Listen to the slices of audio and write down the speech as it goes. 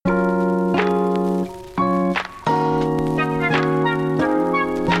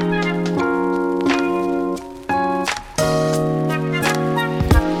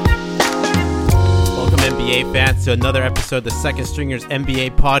to another episode of the Second Stringers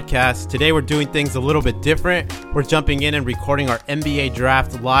NBA podcast. Today we're doing things a little bit different. We're jumping in and recording our NBA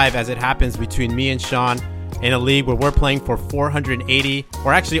draft live as it happens between me and Sean in a league where we're playing for $480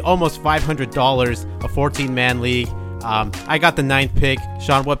 or actually almost $500, a 14-man league. I got the 9th pick.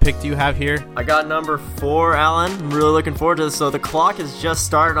 Sean, what pick do you have here? I got number 4, Alan. I'm really looking forward to this. So the clock has just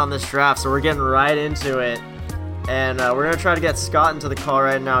started on this draft, so we're getting right into it. And we're going to try to get Scott into the call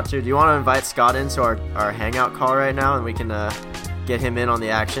right now, too. Do you want to invite Scott into our hangout call right now, and we can get him in on the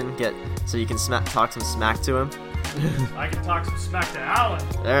action, so you can talk some smack to him? I can talk some smack to Alan.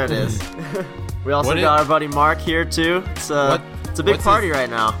 There it is. We also got our buddy Mark here, too. It's a big party right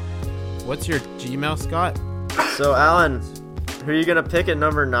now. What's your Gmail, Scott? So, Alan, who are you going to pick at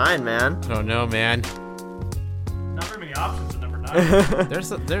number 9, man? I don't know, man. Not very many options at number 9.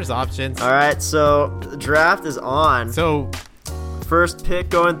 There's options. All right, so the draft is on. So, first pick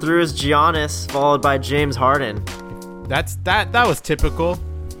going through is Giannis, followed by James Harden. that was typical.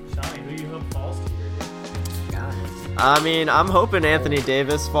 Shawnee, who you hope falls to here? I mean, I'm hoping Anthony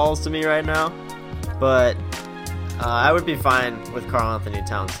Davis falls to me right now, but I would be fine with Karl Anthony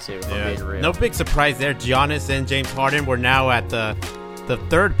Towns too, if I'm being real. No big surprise there. Giannis and James Harden. We're now at the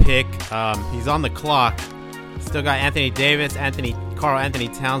 3rd pick. He's on the clock. Still got Anthony Davis, Karl Anthony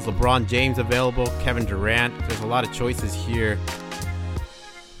Towns, LeBron James available, Kevin Durant. There's a lot of choices here.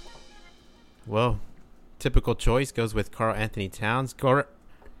 Well, typical choice goes with Karl Anthony Towns.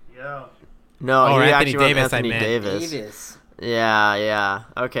 Yeah. No, he Anthony actually Davis. went Anthony Davis. Yeah.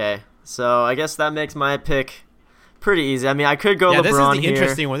 Okay. So I guess that makes my pick pretty easy. I mean, I could go LeBron this is the here.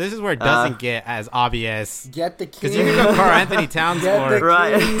 interesting one. This is where it doesn't get as obvious. Get the king. Because you can go Karl Anthony Towns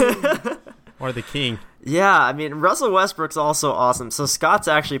Right. or the king. Yeah, I mean, Russell Westbrook's also awesome. So Scott's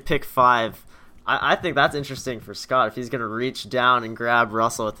actually pick 5. I think that's interesting for Scott if he's going to reach down and grab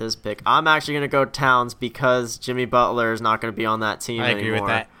Russell with his pick. I'm actually going to go Towns because Jimmy Butler is not going to be on that team anymore. I agree with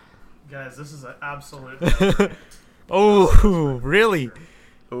that. Guys, this is an absolute no-brainer. Oh, really?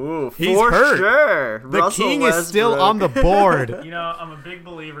 Ooh, He's for hurt. sure. The Russell king Westbrook. is still on the board. You know, I'm a big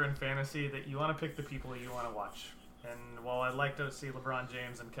believer in fantasy that you want to pick the people you want to watch. And while I'd like to see LeBron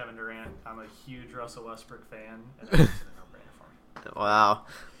James and Kevin Durant, I'm a huge Russell Westbrook fan, and it's a no-brainer for me. Wow.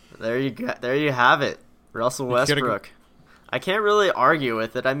 There you have it. Russell Westbrook. I can't really argue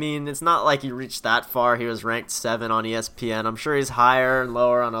with it. I mean, it's not like he reached that far. He was ranked 7 on ESPN. I'm sure he's higher and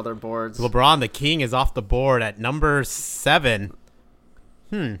lower on other boards. LeBron, the king, is off the board at number 7.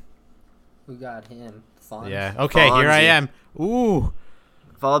 Who got him? Fonz? Yeah. Okay, Fonzie. here I am. Ooh.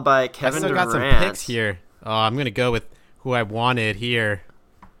 Followed by I Kevin still Durant. got some picks here. Oh, I'm going to go with who I wanted here.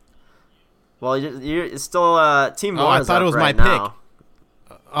 Well, you're still Team 1 I is thought up it was right my now. pick.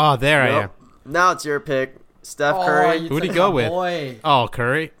 Oh, there I am. Now it's your pick. Steph Curry. Who'd he go with? Boy. Oh,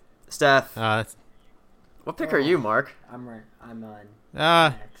 Curry. Steph. What pick are you, Mark? I'm on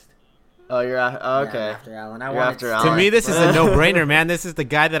next. Oh, you're okay. Yeah, I'm after Allen. You're after Allen. To me, this is a no-brainer, man. This is the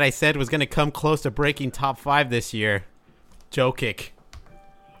guy that I said was going to come close to breaking top 5 this year. Jokic.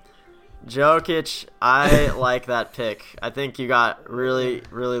 Jokic, I like that pick. I think you got really,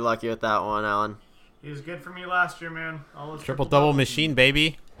 really lucky with that one, Alan. He was good for me last year, man. Triple-double machine,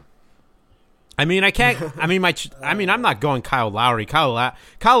 baby. I mean, I can't. I mean, I'm not going Kyle Lowry. Kyle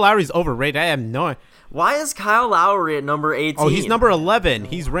Lowry's overrated. I have no. Why is Kyle Lowry at number 18? Oh, he's number 11.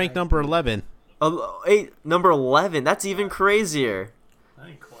 He's ranked number 11. Number 11. That's even crazier. I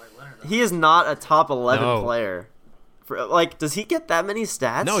ain't quite learned that. He is not a top 11 player. Does he get that many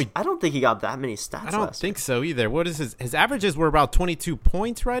stats? No, I don't think he got that many stats. I don't think so either. What is his averages were about 22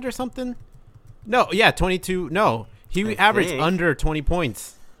 points, right, or something? No, yeah, 22. No, he averaged under 20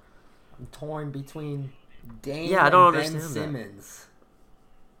 points. I'm torn between Dame don't and Ben understand Simmons.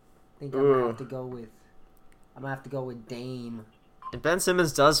 I think I'm gonna have to go with Dame. And Ben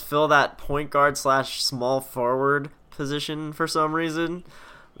Simmons does fill that point guard / small forward position for some reason.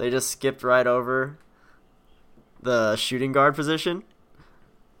 They just skipped right over the shooting guard position.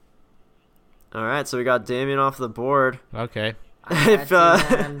 All right, so we got Damian off the board. Okay. That's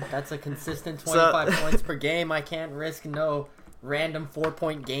a consistent 25 points per game. I can't risk no random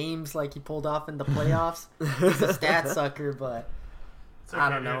 4-point games like he pulled off in the playoffs. He's a stat sucker, but It's okay, I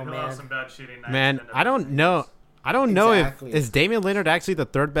don't know, dude. He'll man. have some bad shooting nights Man, and end up I don't winning know. games. I don't know Exactly. if is Damian Lillard actually the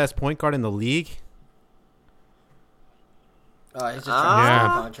 3rd best point guard in the league. it's just Yeah.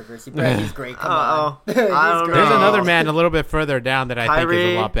 controversy. But he's great. Come Uh-oh. on. I don't There's know. another man a little bit further down that I think is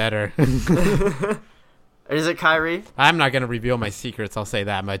Kyrie. a lot better. Is it Kyrie? I'm not going to reveal my secrets. I'll say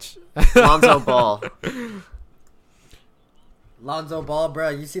that much. Lonzo Ball. Lonzo Ball, bro.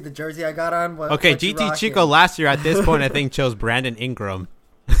 You see the jersey I got on? Okay, what you GT rocking? Chico last year at this point I think chose Brandon Ingram.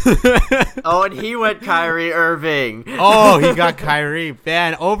 Oh, and he went Kyrie Irving. Oh, he got Kyrie.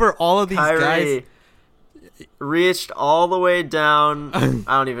 Man, over all of these guys. Kyrie reached all the way down.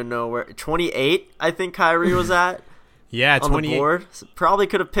 I don't even know where. 28, I think Kyrie was at. Yeah, on 28. the board. Probably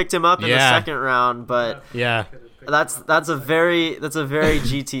could have picked him up in the second round, but Yeah. that's a very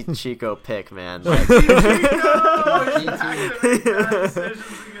GT Chico pick, man. Wait,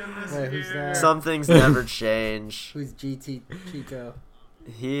 who's that? Some things never change. Who's GT Chico?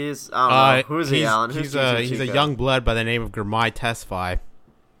 He's I don't know. Who's he, Alan? Who's He's GT a Chico? young blood by the name of Gurmai Tesfaye.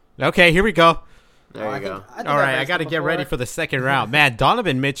 Okay, here we go. There you go. All right, I got to get ready for the second round. Man,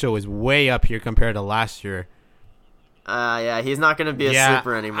 Donovan Mitchell is way up here compared to last year. Yeah, he's not going to be a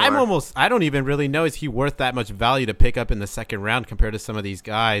super anymore. I don't even really know, is he worth that much value to pick up in the second round compared to some of these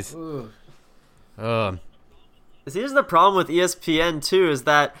guys. Here's the problem with ESPN too, is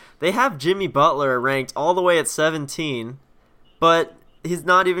that they have Jimmy Butler ranked all the way at 17, but he's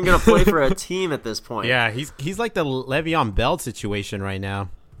not even going to play for a team at this point. Yeah, he's like the Le'Veon Bell situation right now.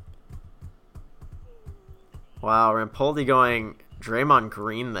 Wow, Rampoldi going Draymond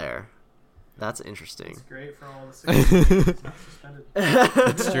Green there. That's interesting. It's great for all the 16 games he's not suspended.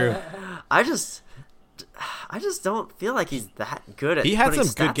 That's true. I just don't feel like he's that good at. He had putting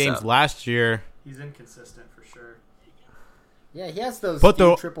some good stats games up. last year. He's inconsistent for sure. Yeah, he has those But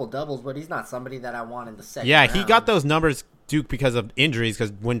few triple doubles, but he's not somebody that I want in the second Yeah, round. he got those numbers, Duke, because of injuries.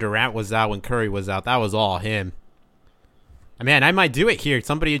 Because when Durant was out, when Curry was out, that was all him. Man, I might do it here.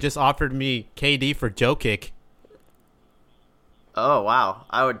 Somebody just offered me KD for Jokic. Oh wow,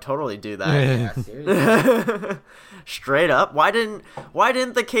 I would totally do that. Yeah, seriously. Straight up. Why didn't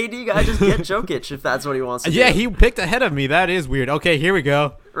the KD guy just get Jokic if that's what he wants to do? Yeah, he picked ahead of me. That is weird. Okay, here we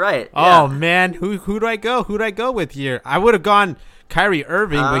go. Right. Oh yeah. man, who do I go? Who do I go with here? I would have gone Kyrie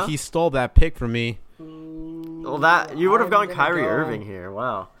Irving, but he stole that pick from me. Well, that you would have gone Kyrie Irving here.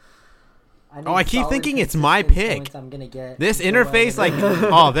 Wow. I keep thinking it's my pick. I'm gonna get This interface, like,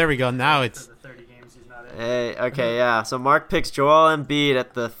 oh, there we go. Now it's. For the 30 games he's not in. Hey, okay, yeah. So Mark picks Joel Embiid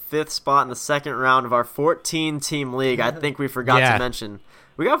at the 5th spot in the second round of our 14-team league. I think we forgot to mention.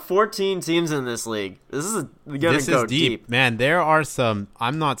 We got 14 teams in this league. This is going to go deep. Man, there are some.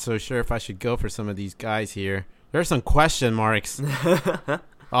 I'm not so sure if I should go for some of these guys here. There's some question marks.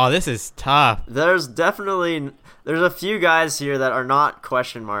 Oh, this is tough. There's a few guys here that are not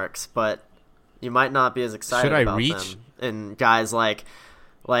question marks, but you might not be as excited Should I about reach? them. And guys like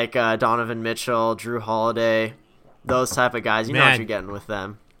Donovan Mitchell, Drew Holiday, those type of guys. You know what you're getting with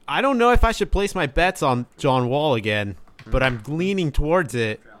them. I don't know if I should place my bets on John Wall again, but I'm leaning towards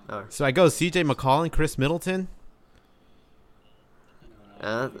it. Oh. So I go CJ McCollum, Chris Middleton.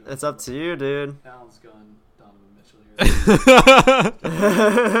 It's up to you, dude. Alan's going Donovan Mitchell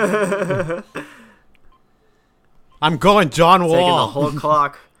here. I'm going John Taking the Wall. whole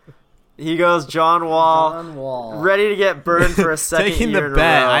clock. He goes John Wall, ready to get burned for a second Taking year the in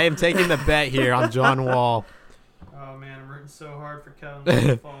bet. a row. I am taking the bet here on John Wall. Oh man, I'm rooting so hard for Kevin Love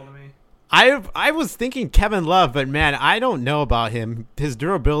to fall to me. I was thinking Kevin Love, but man, I don't know about him. His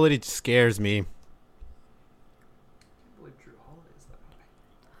durability scares me. I believe Drew Holiday's that high.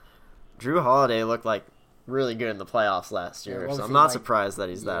 Drew Holiday looked like really good in the playoffs last year, what so was I'm he not like? surprised that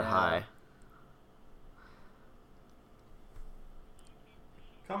he's that Yeah. high.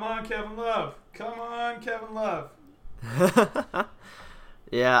 Come on, Kevin Love. Come on, Kevin Love.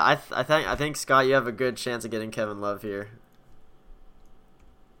 Yeah, I think Scott, you have a good chance of getting Kevin Love here.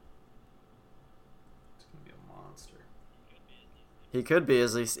 It's gonna be a monster. He could be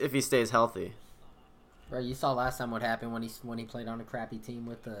if he stays healthy. Right, you saw last time what happened when he played on a crappy team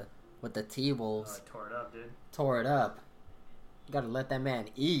with the T Oh, Wolves. I tore it up, dude. Tore it up. You gotta let that man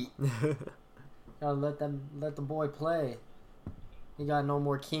eat. Gotta let the boy play. He got no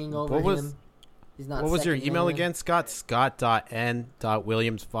more king over What was- him. He's not. What was your second email man. again, Scott?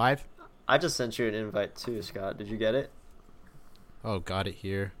 Scott.n.williams5. I just sent you an invite too, Scott. Did you get it? Oh, got it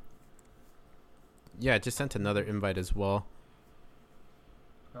here. Yeah, I just sent another invite as well.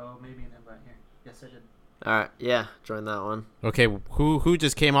 Oh, maybe an invite here. Yes, I did. All right, yeah, join that one. Okay, who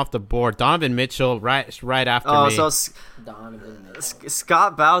just came off the board? Donovan Mitchell, right after Oh, me. so Donovan Mitchell.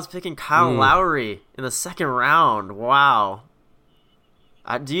 Scott Bow's picking Kyle Ooh. Lowry in the second round. Wow.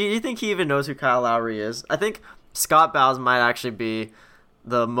 Do you think he even knows who Kyle Lowry is? I think Scott Bowes might actually be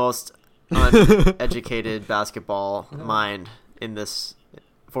the most uneducated basketball mind in this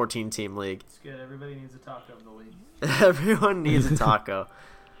 14-team league. It's good. Everybody needs a taco in the league. Everyone needs a taco.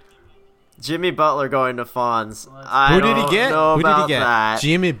 Jimmy Butler going to Fonz. Who did he get? Know Who did he about get? that.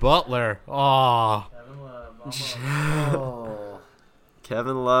 Jimmy Butler. Oh, Kevin Love. Oh,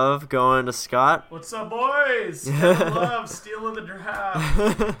 Kevin Love going to Scott. What's up, boys? Kevin Love, steal of the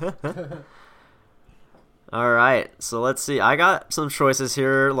draft. All right, so let's see. I got some choices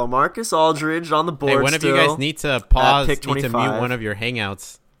here. LaMarcus Aldridge on the board. Hey, one of you guys need to pause, pick need to 25. mute one of your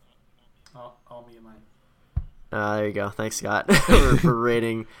hangouts. I'll mute mine. There you go. Thanks, Scott, for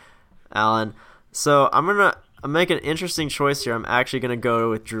rating Alan. So I'm make an interesting choice here. I'm actually gonna go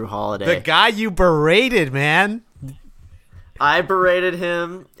with Drew Holiday. The guy you berated, man. I berated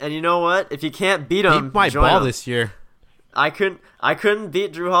him, and you know what? If you can't beat He him, might join ball him. this year. I couldn't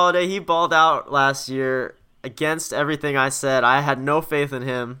beat Drew Holiday. He balled out last year against everything I said. I had no faith in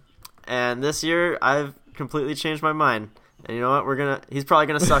him, and this year I've completely changed my mind. And you know what? He's probably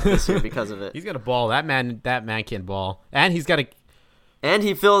gonna suck this year because of it. He's gonna ball. That man can ball, and he's got a And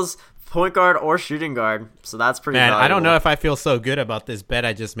he fills point guard or shooting guard, so that's pretty. man. valuable. I don't know if I feel so good about this bet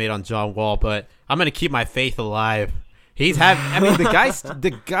I just made on John Wall, but I'm gonna keep my faith alive. He's I mean,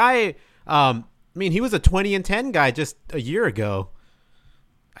 the guy. I mean, he was a 20-10 guy just a year ago.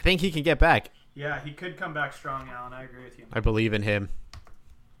 I think he can get back. Yeah, he could come back strong, Alan. I agree with you. I believe in him.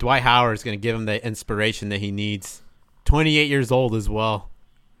 Dwight Howard is going to give him the inspiration that he needs. 28 years old as well.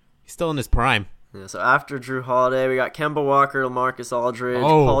 He's still in his prime. Yeah, so after Drew Holiday, we got Kemba Walker, LaMarcus Aldridge,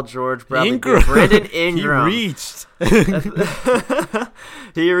 Oh, Paul George, Bradley Beal, Ingram. Brandon Ingram. He reached.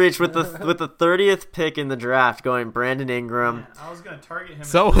 He reached with the 30th pick in the draft, going Brandon Ingram. Man, I was going to target him.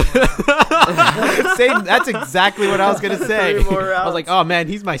 So, same. That's exactly what I was going to say. 3 more I was like, oh, man,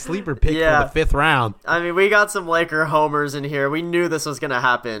 he's my sleeper pick Yeah. for the 5th round. I mean, we got some Laker homers in here. We knew this was going to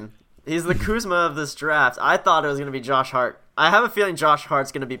happen. He's the Kuzma of this draft. I thought it was going to be Josh Hart. I have a feeling Josh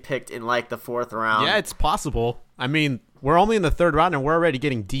Hart's going to be picked in like the 4th round. Yeah, it's possible. I mean, we're only in the 3rd round, and we're already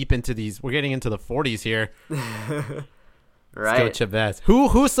getting deep into these. We're getting into the 40s here. right. Let's go Chavez.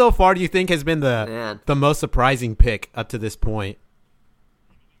 Who so far do you think has been Man. the most surprising pick up to this point?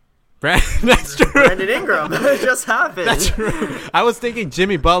 That's true. Brandon Ingram. It just happened. That's true. I was thinking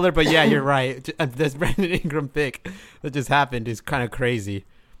Jimmy Butler, but yeah, you're right. This Brandon Ingram pick that just happened is kind of crazy.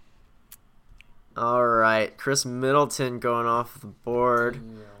 All right, Chris Middleton going off the board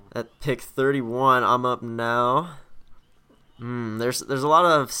at pick 31. I'm up now. There's a lot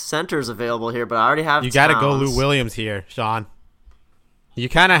of centers available here, but I already have. You got to go Towns. Lou Williams here, Sean. You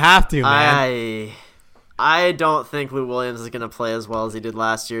kind of have to, man. I don't think Lou Williams is going to play as well as he did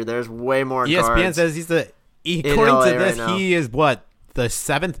last year. There's way more ESPN guards. says he's LA according to this, right now. he is what, the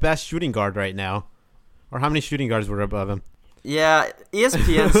 7th best shooting guard right now, or how many shooting guards were above him? Yeah,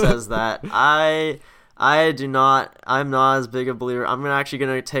 ESPN says that. I do not. I'm not as big a believer. I'm actually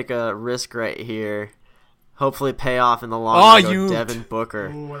going to take a risk right here. Hopefully pay off in the long run. Go Devin Booker.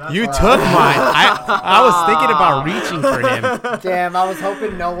 Ooh, that's You why took mine. I was thinking about reaching for him. Damn, I was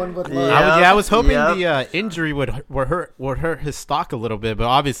hoping no one would look. Yeah. I was hoping Yep. the injury would hurt his stock a little bit, but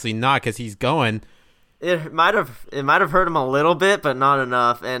obviously not because he's going. It might have hurt him a little bit, but not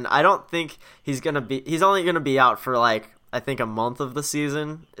enough. And I don't think he's only gonna be out for like I think a month of the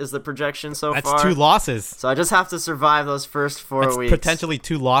season is the projection so That's far. 2 losses. So I just have to survive those first 4 That's weeks. potentially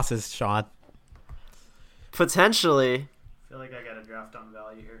 2 losses, Sean. Potentially. I feel like I got a draft on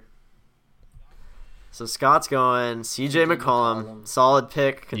value here. So Scott's going CJ McCollum. Solid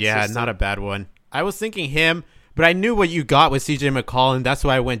pick. Yeah, Consistent. not a bad one. I was thinking him, but I knew what you got with CJ McCollum. That's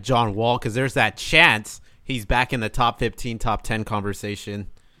why I went John Wall, because there's that chance he's back in the top 15, top 10 conversation.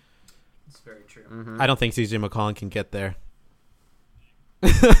 It's very true. Mm-hmm. I don't think CJ McCollum can get there. I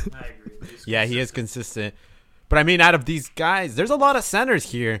agree. But he's Yeah, he is consistent. consistent. But I mean, out of these guys, there's a lot of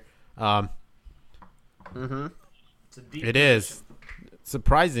centers here. It's a deep It is.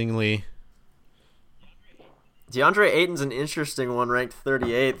 Surprisingly. DeAndre Ayton's an interesting one, ranked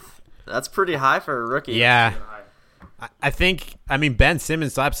 38th. That's pretty high for a rookie. Yeah. high. I think, Ben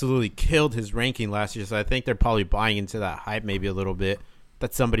Simmons absolutely killed his ranking last year, so I think they're probably buying into that hype maybe a little bit,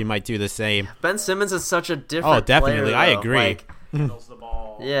 that somebody might do the same. Ben Simmons is such a different Oh, definitely. player, I though. agree. Like, Handles the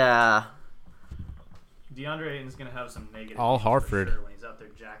ball. yeah. DeAndre Ayton's gonna have some negative. All games for Hartford. sure when he's out there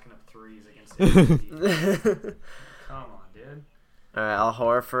jacking up threes against AD. Come on, dude. All right, Al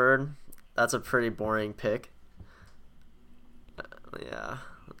Horford. That's a pretty boring pick. Yeah.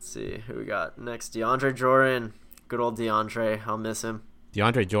 Let's see who we got next. DeAndre Jordan. Good old DeAndre. I'll miss him.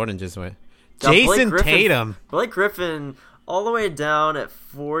 DeAndre Jordan just went. Got Blake Jason Griffin. Tatum. Blake Griffin all the way down at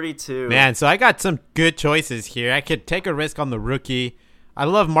 42. Man, so I got some good choices here. I could take a risk on the rookie. I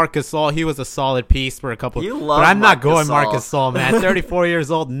love Marc Gasol. He was a solid piece for a couple. You love but I'm not Marc going Marc Gasol. Gasol, man. 34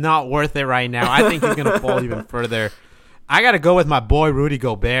 years old, not worth it right now. I think he's going to fall even further. I got to go with my boy Rudy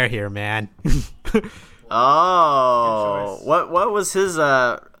Gobert here, man. Oh. Good choice. What was his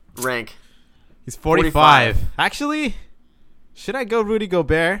rank? He's 45. 45. Actually, Should I go Rudy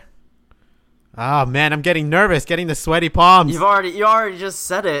Gobert? Oh man, I'm getting nervous, getting the sweaty palms. You already just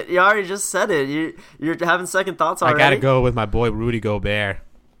said it. You're having second thoughts already. I gotta go with my boy Rudy Gobert.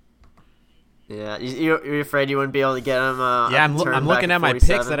 Yeah, you're afraid you wouldn't be able to get him. Yeah, I'm looking at my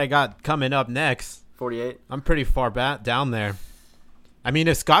picks that I got coming up next. 48. I'm pretty far down there. I mean,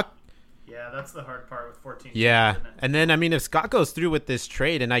 if Scott. Yeah, that's the hard part with 14. Yeah, isn't it? and then I mean, if Scott goes through with this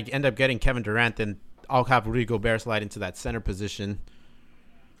trade and I end up getting Kevin Durant, then I'll have Rudy Gobert slide into that center position.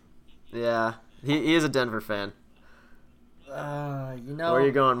 Yeah, he is a Denver fan. You know. Where are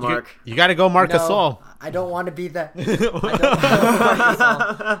you going, Mark? You got to go Marc Gasol. I don't want to be that.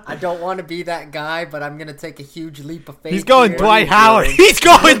 I don't want to be that guy, but I'm gonna take a huge leap of faith. He's going here. Dwight Howard. He's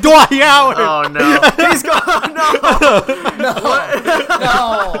going Dwight Howard. Oh no, he's going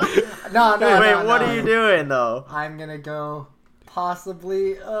No. Wait, what are you doing though? I'm gonna go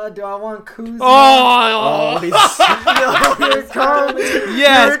possibly. Do I want Kuzma? Oh, Here comes.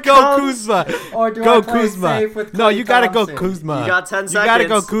 yes, go Kuzma. Or do Go I play Kuzma. safe with No, Klay you gotta go Thompson? Kuzma. You got 10 You gotta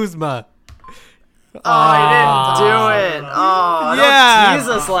go seconds. Kuzma. Oh, he didn't do it. Oh, Yeah, don't tease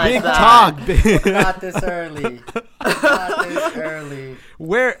us like big that. talk. Not this early. Not this early.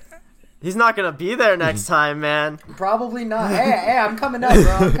 Where? He's not gonna be there next time, man. Probably not. Hey, I'm coming up,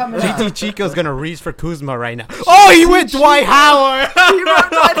 bro. I'm coming up. GT Chico's gonna reach for Kuzma right now. Oh, he went Dwight Howard. He went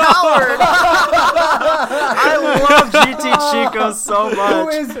Dwight Howard. I love GT Chico so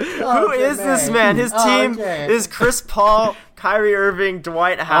much. Who is this man? His team is Chris Paul, Kyrie Irving,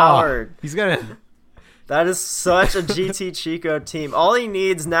 Dwight Howard. He's gonna. That is such a GT Chico team. All he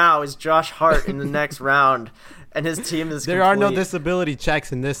needs now is Josh Hart in the next round, and his team is There are no complete. disability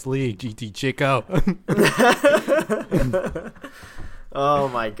checks in this league, GT Chico. Oh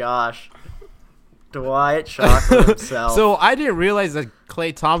my gosh. Dwight Chocolate himself. So I didn't realize that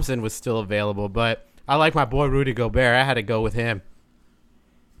Klay Thompson was still available, but I like my boy Rudy Gobert. I had to go with him.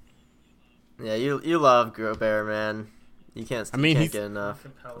 Yeah, you love Gobert, man. You can't, I mean, can't he's- get enough.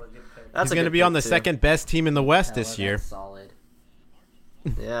 Capella, good pick. That's He's a going to good be on pick, the too. second best team in the West this year. That's solid.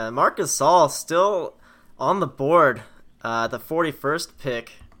 Yeah, Marc Gasol still on the board. The 41st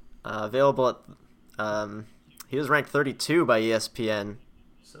pick, available at. He was ranked 32 by ESPN.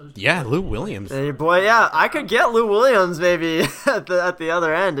 So Yeah, Lou Williams. And your boy, yeah, I could get Lou Williams maybe at the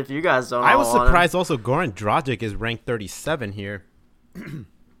other end if you guys don't. I all was want him. surprised also Goran Dragic is ranked 37 here. He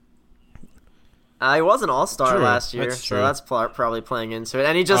was an all-star True, last year, that's so true. that's probably playing into it.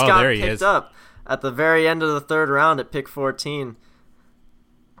 And he just Oh, got there he picked is. up at the very end of the third round at pick 14.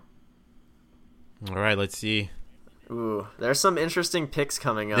 All right, let's see. Ooh, there's some interesting picks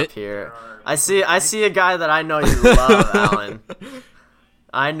coming up It- here. I see a guy that I know you love, Alan.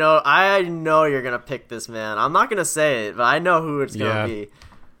 I know you're gonna pick this man. I'm not gonna say it, but I know who it's gonna Yeah. be.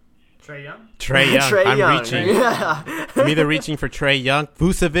 Trae Young. Trey Young. Trae I'm Young. reaching. Yeah. I'm either reaching for Trey Young.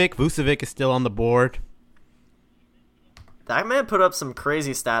 Vucevic is still on the board. That man put up some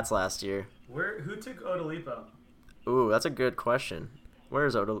crazy stats last year. Who took Odolipo? Ooh, that's a good question.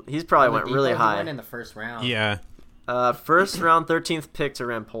 Where's Odell? He's probably went Oladipo, really he high. went in the first round. Yeah. First round, 13th pick to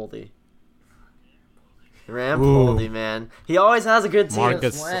Rampoldi. Rampoldi, man. He always has a good team.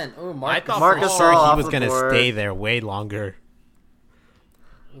 Marcus- Just went. Ooh, I Marcus. thought Marc for Gasol sure he off was the going to board. stay there way longer.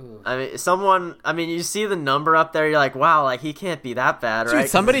 Ooh. I mean, you see the number up there, you're like, wow, like he can't be that bad, Dude, right?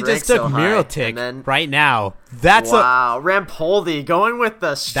 'Cause somebody his just rank's took so high. Mirotic And then, right now. That's wow, Rampoldi going with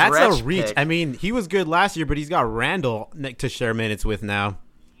the stretch that's a reach. pick. I mean, he was good last year, but he's got Randall to share minutes with now.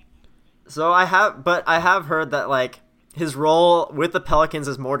 So I have heard that like his role with the Pelicans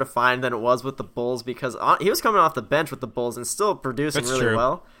is more defined than it was with the Bulls because he was coming off the bench with the Bulls and still producing That's really true.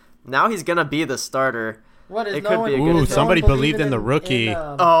 well. Now he's gonna be the starter. What is It no could one? be a good Ooh, pick. is no somebody one believed in the believing rookie.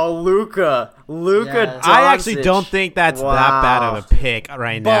 Oh, Luka Yeah. I actually Doncic. don't think that's that Wow. bad of a pick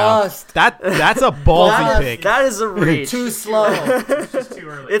right now. Bust. That's a ballsy Bust. pick. That is a reach. Too slow. It's just too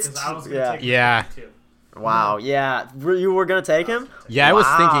early. It's 'cause I was too- gonna yeah. take Yeah. Luka, too. Wow, yeah. You were gonna take him? Yeah, I was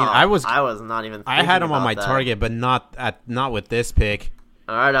thinking. Wow. I was not even. I had thinking him on about my that. target, but not with this pick.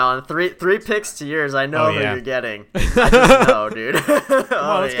 All right, Alan. Three picks to yours. I know Oh, who yeah. you're getting. I just know, dude. Come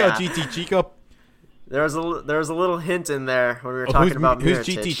on, let's go, GT Chico. There was a little hint in there when we were Oh, talking about who's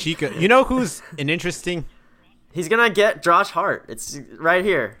Mirotic. GT Chico? You know who's an interesting? He's gonna get Josh Hart. It's right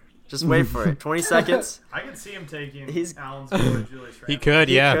here. Just wait for it. 20 seconds. I can see him taking He's- Allen's boy, Julius Randle. He could,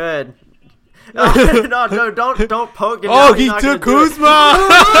 He yeah. could. No, don't poke him. Oh, now. He's he not took gonna do it. Kuzma.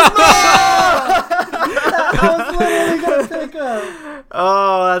 I was literally gonna pick him.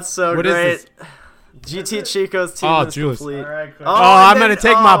 Oh, that's so What is great. this? GT Chico's team Oh, is Julius. complete. All right, quick. Oh, Oh, I'm and gonna then-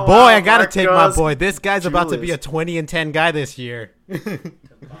 take my oh, boy. wow, I gotta Mark take my goes boy. This guy's about to be a Julius. 20-10 guy this year.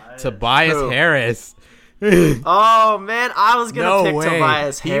 Tobias. Tobias Who? Harris. Oh man, I was gonna No pick way.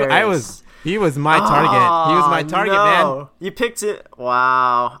 Tobias Harris. He was my target. He was my target, man. You picked it.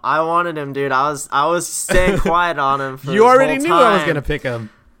 Wow, I wanted him, dude. I was staying quiet on him. For You this already whole knew I was time. gonna pick him.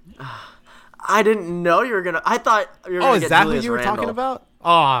 I didn't know you were gonna. I thought you were gonna Oh, is get that Julius who you were Randle. talking about?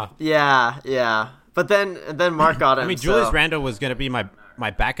 Oh, Yeah. But then Mark got him. I mean, Julius so. Randle was gonna be my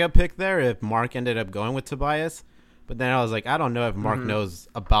backup pick there if Mark ended up going with Tobias. But then I was like, I don't know if Mark knows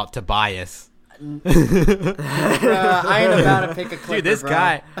about Tobias. Bruh, I ain't about to pick a Clipper, Dude, this bro.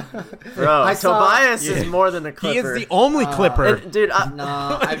 guy, Bro, I saw- Tobias is more than a he Clipper. is the only Clipper. Dude,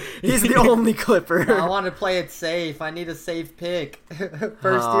 No, he's the only Clipper. I want to play it safe. I need a safe pick.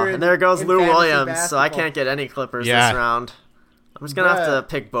 First Oh, year in, and there goes in Lou fantasy Williams, so I basketball. can't get any Clippers Yeah. this round. I'm just gonna have Bruh. to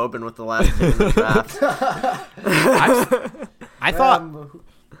pick Boban with the last pick in the draft. I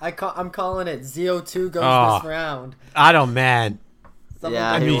thought, I'm calling it. ZO2 goes Oh. this round. I don't, man. Someone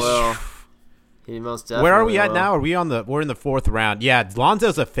Yeah, got he mean, will. He most definitely Where are we at will. now? We're in the fourth round. Yeah,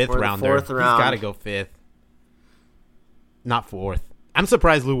 Lonzo's a fifth We're in the rounder. fourth round. He's got to go fifth, not fourth. I'm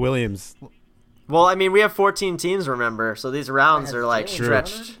surprised Lou Williams. Well, I mean, we have 14 teams, remember? So these rounds are like True.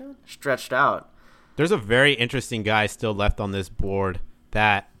 stretched out. There's a very interesting guy still left on this board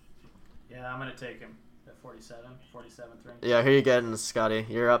that Yeah, I'm gonna take him at 47th rank. Yeah, who you getting, Scotty?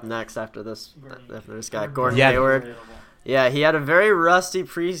 You're up next after this guy, Gordon Yeah. Hayward. Yeah, he had a very rusty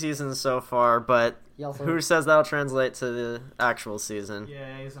preseason so far, but He also- who says that'll translate to the actual season?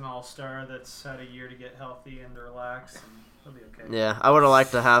 Yeah, he's an all-star that's had a year to get healthy and to relax, and he'll be okay. Yeah, I would have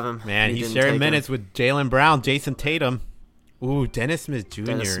liked to have him. man, He he's didn't sharing take him. minutes with Jaylen Brown, Jason Tatum. Ooh, Dennis Smith Jr.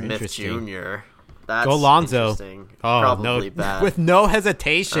 Dennis Smith Interesting. Jr. That's Go Lonzo. interesting. Oh Probably no, bad. with no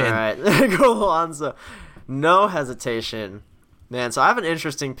hesitation. All right, go Lonzo. No hesitation. Man, so I have an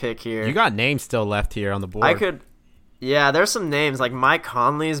interesting pick here. You got names still left here on the board. I could. Yeah, there's some names like Mike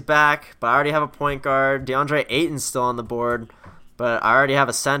Conley's back, but I already have a point guard. DeAndre Ayton's still on the board, but I already have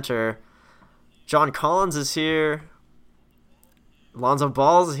a center. John Collins is here. Lonzo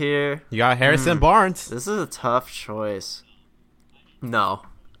Ball's here. You got Harrison Barnes. This is a tough choice. No,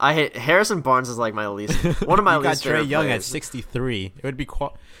 I hate Harrison Barnes is like my least one of my You got least Trey favorite Young at players. 63. It would be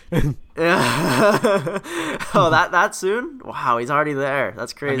Oh, that soon? Wow, he's already there.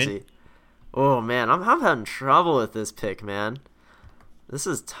 That's crazy. Oh man, I'm having trouble with this pick, man. This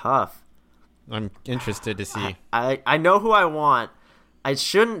is tough. I'm interested to see. I know who I want. I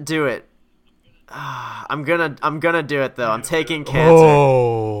shouldn't do it. I'm gonna do it though. I'm taking Cantor.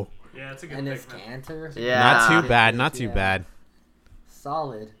 Oh, Yeah, it's a good And his pick, man. Cantor. Yeah. not too bad. Not too Yeah. bad.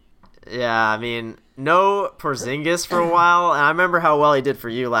 Solid. Yeah, I mean, no Porzingis for a while, and I remember how well he did for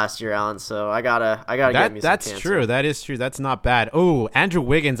you last year, Alan. So I gotta get me some That's Cantor. true. That is true. That's not bad. Oh, Andrew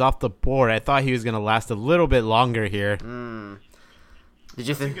Wiggins off the board. I thought he was gonna last a little bit longer here. Did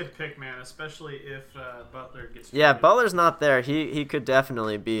you It's a think? good pick, man, especially if Butler gets Yeah, traded. Butler's not there. He could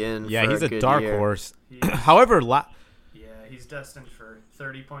definitely be in. Yeah, for he's a good dark year. horse. He's- However, Yeah, he's destined for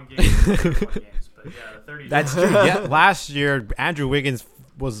 30-point games. 30-point games, but yeah, the 30. that's true. Yeah, last year Andrew Wiggins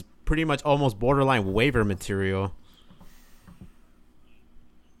was pretty much almost borderline waiver material.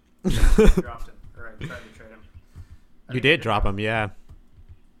 dropped him. Or I tried to trade him. I You didn't did get drop him, yeah.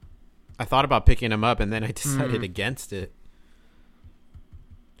 I thought about picking him up, and then I decided against it.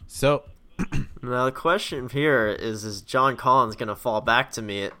 So, Now the question here is John Collins gonna fall back to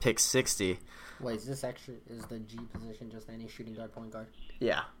me at pick 60? Wait, is the G position just any shooting guard, point guard?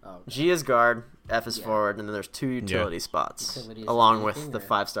 Yeah. Oh, okay. G is guard, F is Yeah. forward, and then there's 2 utility spots Utility is along anything, with the or-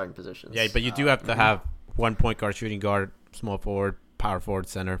 5 starting positions. yeah, but you do have to have one point guard, shooting guard, small forward, power forward,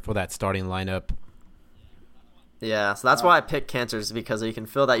 center for that starting lineup. Yeah, so that's why I picked Cantor's, because he can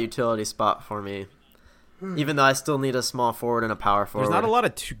fill that utility spot for me. Even though I still need a small forward and a power forward. There's not a lot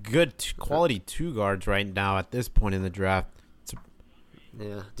of quality two guards right now at this point in the draft. It's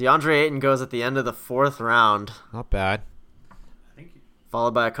Yeah. DeAndre Ayton goes at the end of the 4th round, not bad. I think,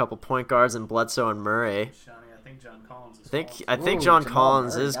 followed by a couple point guards in Bledsoe and Murray. Shawnee, I think John Collins is I think Ooh, John Jamal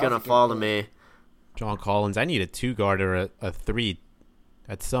Collins Murray, is that was gonna a good fall to pick. me. John Collins. I need a two guard or a three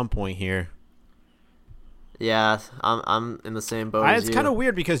at some point here. Yeah, I'm in the same boat as It's you. kind of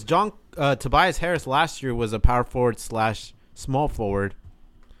weird because Tobias Harris last year was a power forward / small forward.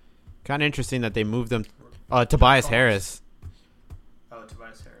 Kind of interesting that they moved him. Tobias Harris. Oh,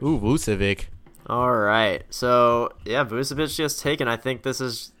 Tobias Harris. Ooh, Vucevic. All right, so yeah, Vucevic just taken. I think this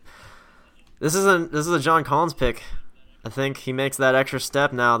is a John Collins pick. I think he makes that extra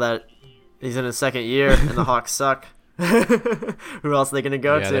step now that he's in his 2nd year and the Hawks suck. Who else are they gonna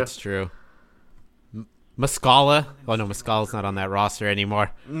go Yeah, to? that's true. Muscala. Oh no, Muscala's not on that roster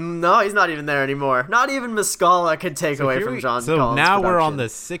anymore. No, he's not even there anymore. Not even Muscala could take away here from we- John So Collins' now we're on production.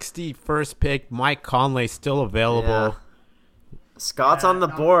 the 61st pick. Mike Conley still available. Yeah. Scott's on the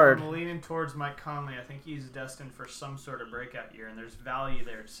I'm- board. I'm leaning towards Mike Conley. I think he's destined for some sort of breakout year, and there's value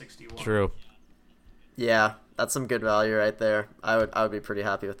there at 61. True. Yeah, that's some good value right there. I would be pretty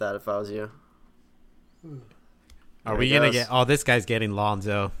happy with that if I was you. Are There we he gonna goes. get? Oh, this guy's getting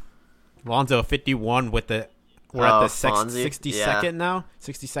Lonzo. Lonzo 51 with the. We're Oh, at the Fonzie? 62nd now.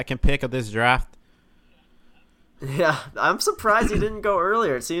 62nd pick of this draft. Yeah, I'm surprised he didn't go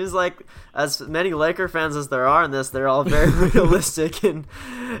earlier. It seems like as many Laker fans as there are in this, they're all very realistic in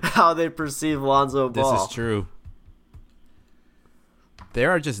how they perceive Lonzo Ball. This is true.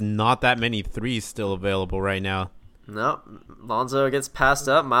 There are just not that many threes still available right now. Nope. Lonzo gets passed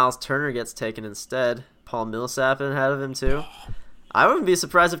up. Miles Turner gets taken instead. Paul Millsap ahead of him too. I wouldn't be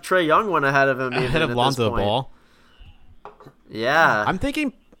surprised if Trae Young went ahead of him. even Ahead of at this Lonzo point. Ball. Yeah. I'm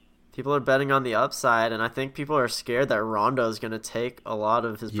thinking. People are betting on the upside, and I think people are scared that Rondo's going to take a lot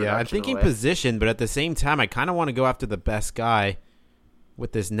of his production Yeah, I'm thinking away. position, but at the same time, I kind of want to go after the best guy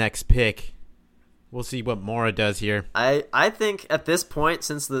with this next pick. We'll see what Mora does here. I think at this point,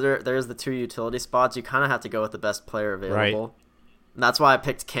 since there's the two utility spots, you kind of have to go with the best player available. And that's why I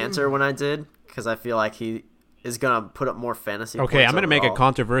picked Cantor when I did, because I feel like he is going to put up more fantasy Okay, points I'm going to make a overall.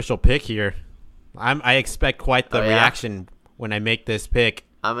 controversial pick here. I expect quite the Oh, yeah? reaction when I make this pick.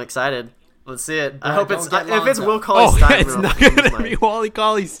 I'm excited. Let's see it. I Yeah, hope don't it's get if it's Lonzo. Will Cauley Oh, Stein. it's not going to be Wally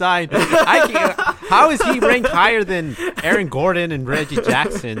Cauley-Stein. I can't. How is he ranked higher than Aaron Gordon and Reggie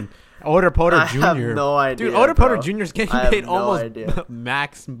Jackson? Oder Potter I Jr. have no idea, Dude, Oder Potter bro. Jr. is getting I have paid no almost idea.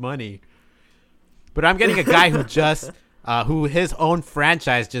 max money. But I'm getting a guy who just who his own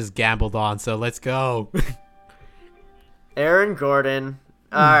franchise just gambled on. So let's go. Aaron Gordon.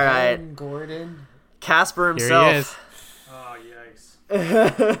 All right, Aaron Gordon. Casper Here himself. he is. Oh,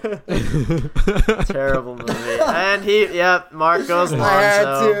 yikes. Terrible movie. And Mark goes Lonzo. I had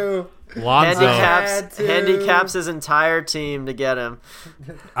to. Lonzo. Handicaps, Had to. handicaps his entire team to get him.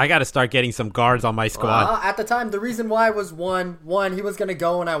 I got to start getting some guards on my squad. At the time, the reason why was one, he was gonna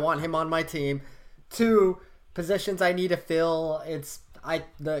go, and I want him on my team. 2, positions I need to fill.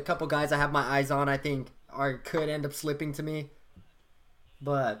 The couple guys I have my eyes on, I think could end up slipping to me.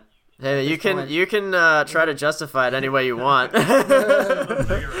 But Hey, you point. can try to justify it any way you want.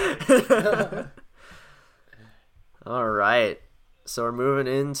 All right, so we're moving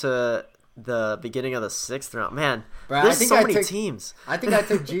into the beginning of the 6th round. Man, Bro, there's I think so I many took- teams. I think I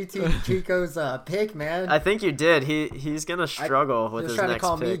took GT Chico's pick, man. I think you did. He's gonna struggle he with was his trying to next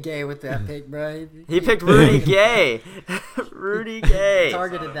call me pick. gay with that pick, bro. He picked Rudy Gay. Rudy Gay.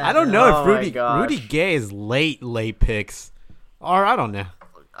 Targeted that. I don't bro. know Oh if my Rudy gosh. Gay is late picks, or I don't know.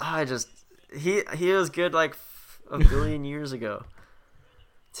 He was good like a billion years ago.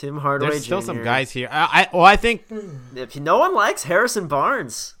 Tim Hardaway There's still Jr. some guys here. I think If no one likes Harrison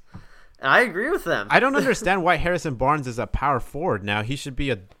Barnes, and I agree with them. I don't understand why Harrison Barnes is a power forward now. I think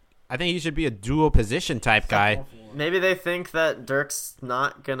he should be a dual position type guy. Maybe they think that Dirk's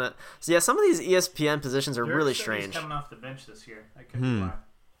not gonna. So yeah, some of these ESPN positions are Dirk really said strange. He's coming off the bench this year. I could be why.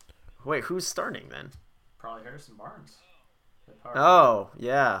 Wait, who's starting then? Probably Harrison Barnes. The power Oh,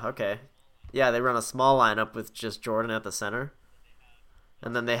 yeah, okay. Yeah, they run a small lineup with just Jordan at the center.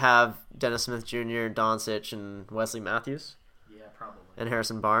 And then they have Dennis Smith Jr., Doncic, and Wesley Matthews, Yeah, probably. and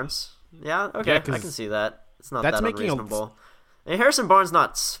Harrison Barnes. Yeah, okay, Yeah, I 'cause can see that. It's not that's that making a- unreasonable. And Harrison Barnes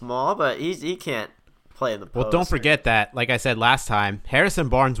not small, but he can't play in the post. Well, don't forget that, like I said last time, Harrison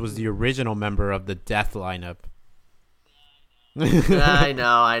Barnes was the original member of the Death lineup.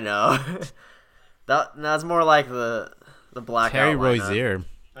 I know. That's more like the blackout Terry lineup. Rozier,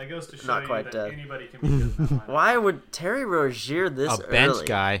 That goes to show Not you quite that dead. anybody can be good in that lineup. Why would Terry Rozier this a bench early?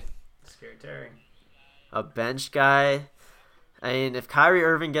 guy. Scary Terry. A bench guy. I mean, if Kyrie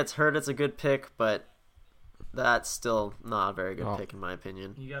Irving gets hurt, it's a good pick, but that's still not a very good Oh. pick in my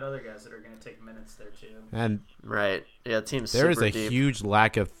opinion. You got other guys that are going to take minutes there too. And Right? Yeah, the team's there is super a deep. huge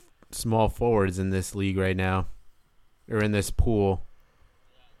lack of small forwards in this league right now, or in this pool.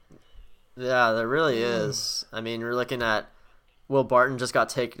 Yeah, there really is. I mean, we're looking at Will Barton just got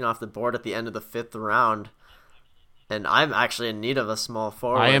taken off the board at the end of the 5th round, and I'm actually in need of a small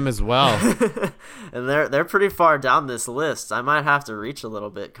forward. I am as well. And they're pretty far down this list. I might have to reach a little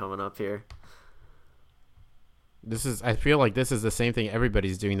bit coming up here. I feel like this is the same thing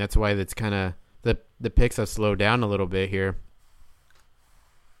everybody's doing. That's why it's kind of the picks have slowed down a little bit here.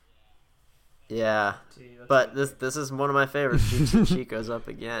 Yeah, Gee, that's but good. this is one of my favorites. GT Chico's up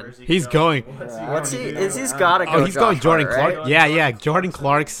again. Where's he He's going. What's he? going to Is do? he's got to go? Oh, he's going Josh Jordan Hart, Clark. right? Yeah, Jordan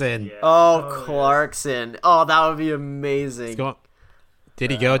Clarkson. Yeah, Oh, totally is. Clarkson. Oh, that would be He's amazing. going.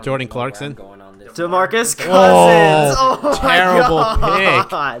 Did he go Jordan Clarkson? Going on this. DeMarcus Cousins. Oh, Oh, terrible my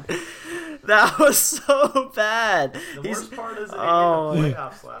God. That was so bad. The He's worst part is that he oh. made the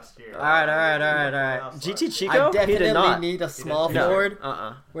playoffs last year. all right. GT Chico. I He did not. definitely need a small didn't. forward.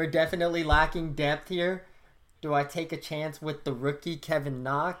 Uh-uh. We're definitely lacking depth here. Do I take a chance with the rookie Kevin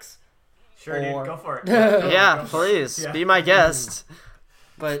Knox? Sure, dude, Or- go for it. Yeah, please Yeah. be my guest.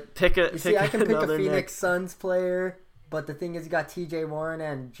 But Pick a. you see, I can pick a another Phoenix Nick. Suns player, but the thing is, you got T.J. Warren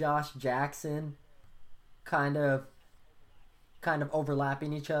and Josh Jackson, kind of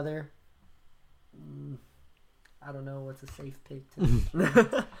overlapping each other. I don't know what's a safe pick.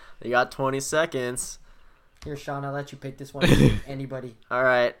 You got 20 seconds. Here, Sean, I'll let you pick this one. Anybody? All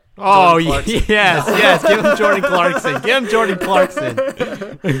right. Oh, Jordan Clarkson. yes. Give him Jordan Clarkson. Give him Jordan Clarkson.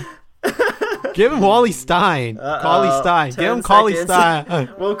 Give him Wally Stein. Collie Stein. Give 10 him Collie seconds. Stein.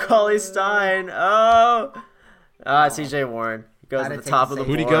 Will Collie Stein. Oh. T.J. Warren. He goes Gotta at the take top the of the safe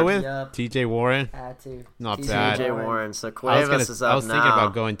Who'd he board. go with? Yup. T.J. Warren. Had to. Not T.J. bad. T.J. Warren. Warren. So I was, Cuevas is up thinking now.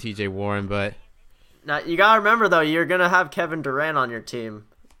 about going T.J. Warren, but Now, you got to remember, though, you're going to have Kevin Durant on your team.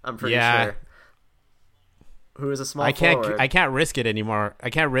 I'm pretty Yeah. sure. Who is a small I forward. can't risk it anymore. I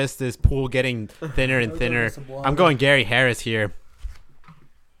can't risk this pool getting thinner and Go thinner. get some water. I'm going Gary Harris here.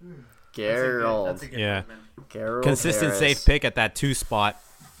 Gerald. That's a good Yeah. movement. Gerald Consistent Harris. safe pick at that 2 spot.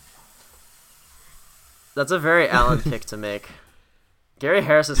 That's a very Allen pick to make. Gary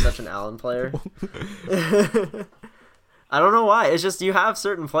Harris is such an Allen player. I don't know why. It's just you have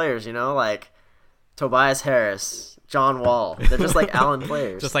certain players, like Tobias Harris, John Wall. They're just like Allen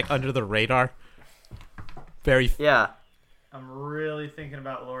players. Just like under the radar. Very. Yeah. I'm really thinking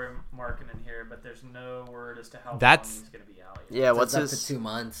about Laurie Markkinen here, but there's no word as to how That's- long he's going to be out. Yeah, So what's it's up his to 2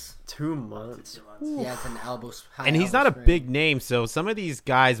 months. 2 months? 2 months. He has an elbow. high And he's elbow not a sprain. big name, so some of these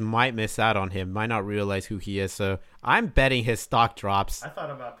guys might miss out on him, might not realize who he is. So I'm betting his stock drops. I thought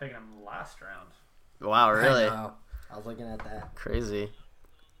about picking him last round. Wow, I really? know. I was looking at that. Crazy.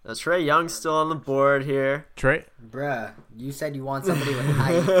 Now, Trae Young's still on the board here. Trey, Bruh, you said you want somebody with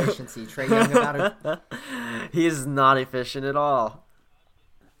high efficiency. Trey Young about it. He's not efficient at all.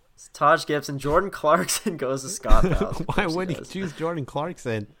 It's Taj Gibson. Jordan Clarkson goes to Scott Bowles. Of why course would he does. choose Jordan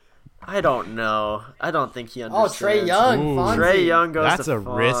Clarkson? I don't know. I don't think he Oh, understands. Trey Young. Ooh. Fonzie. Trey Young goes That's to a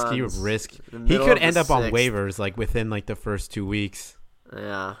risky Fonz. risk. The He middle could of end the up on sixth. waivers like within like the first 2 weeks.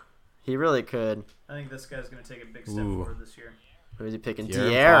 Yeah, he really could. I think this guy's going to take a big step Ooh. forward this year. Who is he picking?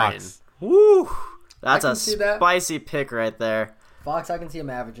 De'Aaron De'Aaron. Fox. Woo! That's I a can see that. spicy pick right there. Fox, I can see him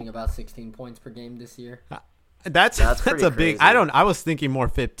averaging about 16 points per game this year. That's That's pretty a big. crazy. I was thinking more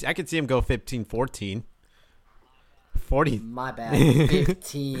 15. I could see him go 15, 14. 40. My bad.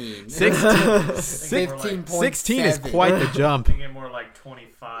 15. 16, 15 points. 16 is quite the jump. I think it more like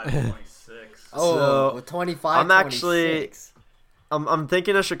 25, 26. Oh, So, 25, I'm actually- 26. I'm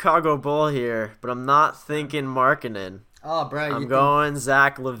thinking a Chicago Bull here, but I'm not thinking Markkinen. Oh, bro. I'm going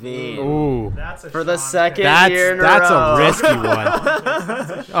Zach LaVine. Ooh. That's a For the Sean second pick. year in a That's row. a risky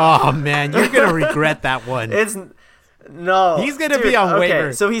one. Oh man, you're gonna regret that one. It's no. He's gonna Dude, be on okay,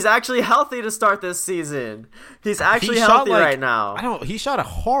 waiver. So he's actually healthy to start this season. He's actually He shot healthy like- right now. He shot a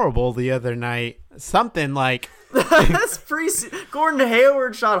horrible the other night. Something like That's Gordon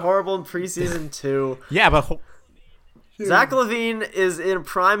Hayward shot horrible in preseason too. yeah, but Zach LaVine is in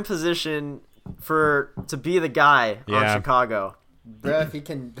prime position to be the guy on Yeah. Chicago. Bro, if he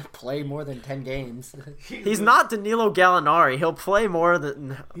can play more than 10 games. He's not Danilo Gallinari. He'll play more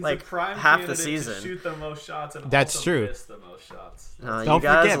than He's like a prime half the candidate season. To shoot the most shots and That's also true. miss the most shots. You don't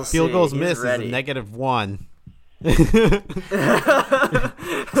guys forget will field see. goals He's missed is a ready. -1.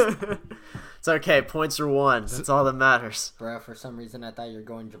 It's okay. Points are won. That's all that matters. Bro, for some reason, I thought you were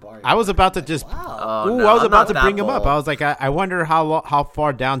going Jabari. I was about to just. Wow. Oh, Ooh, no, I was I'm about not to that bring him up. bold. I was like, I wonder how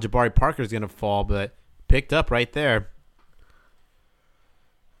far down Jabari Parker's gonna fall, but picked up right there.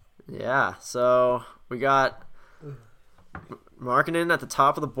 Yeah, so we got Markkinen at the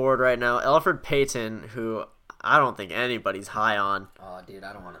top of the board right now. Elfrid Payton, who I don't think anybody's high on. Oh, dude,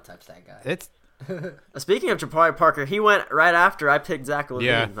 I don't want to touch that guy. It's Speaking of Jabari Parker, he went right after I picked Zach LaVine.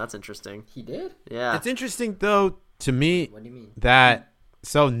 Yeah. That's interesting. He did? Yeah. it's interesting though to me What do you mean? that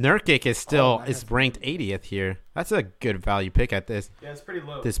so Nurkic is still Oh, is ranked 80th here. That's a good value pick at this Yeah, it's pretty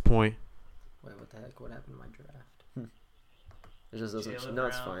low. point. Wait, what the heck? What happened to my draft? It just doesn't. Jaylen No,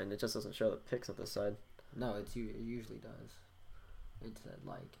 it's Brown. fine. It just doesn't show the picks at the side. No, it usually does. It said,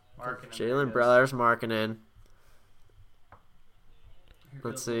 like... Markkinen, Jalen I Brothers Markkinen.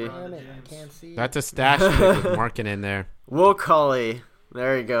 Let's see. Damn it, I can't see. That's a stash pick with Markin in there. Will Culley.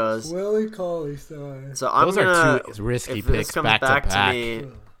 There he goes. Willie Cauley Stein. So I'm Those gonna. are two risky if this picks comes back to back back. me,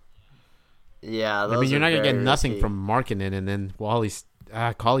 yeah. I mean, you're not gonna get nothing from Markkinen and then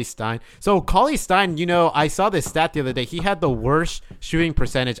Cauley Stein. So Cauley Stein, I saw this stat the other day. He had the worst shooting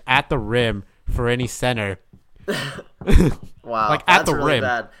percentage at the rim for any center. Wow, like, at that's the really rim.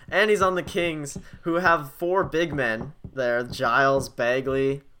 bad. And he's on the Kings, who have 4 big men there: Giles,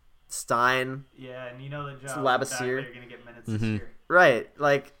 Bagley, Stein. Yeah, and you know the job. Labissiere. You're gonna get minutes this year. Right,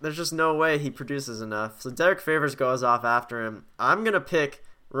 like there's just no way he produces enough. So Derek Favors goes off after him. I'm gonna pick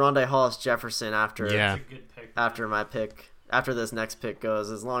Rondé Hollis Jefferson after Yeah. That's a good pick. after my pick. After this next pick goes,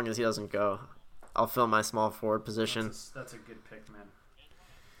 as long as he doesn't go, I'll fill my small forward position. That's a good pick, man.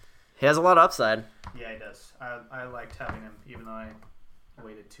 He has a lot of upside. Yeah, he does. I liked having him, even though I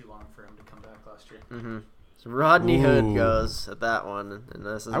waited too long for him to come back last year. So Rodney Hood Ooh. goes at that one, and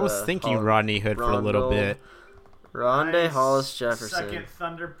this is. I was thinking Rodney Hood for a little Rondo. bit. Rondé Nice. Hollis Jefferson. Second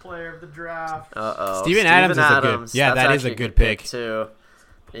Thunder player of the draft. Steven Adams is a good- yeah, That's that is a actually good pick. too.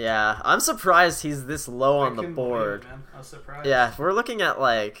 Yeah, I'm surprised he's this low I on the couldn't believe board. it, man. I was surprised. Yeah, if we're looking at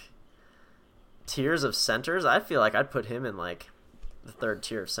like tiers of centers, I feel like I'd put him in like the 3rd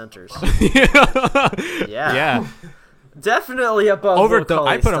tier of centers. Yeah, Yeah. definitely above.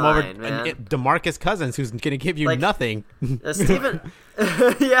 I put him over man. DeMarcus Cousins, who's going to give you Like- nothing. Steven,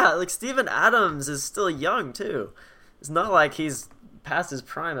 yeah, like Steven Adams is still young too. It's not like he's past his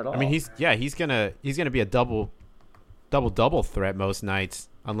prime at all. I mean, he's gonna be a double threat most nights,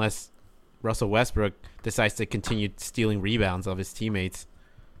 unless Russell Westbrook decides to continue stealing rebounds of his teammates.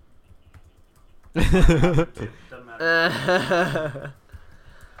 Doesn't matter.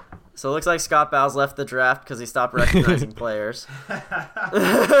 So it looks like Scott Bowles left the draft because he stopped recognizing players.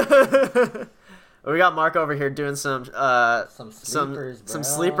 We got Mark over here doing some sleepers, bro.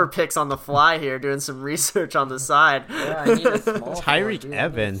 sleeper picks on the fly here, doing some research on the side. Yeah, I need a small forward, Tyreek dude. I need a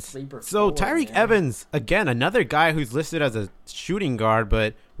Evans. sleeper So forward, Tyreek man. Evans, again, another guy who's listed as a shooting guard,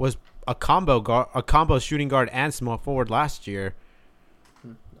 but was a combo shooting guard and small forward last year.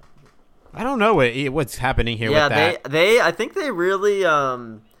 I don't know what's happening here Yeah, with that. I think they really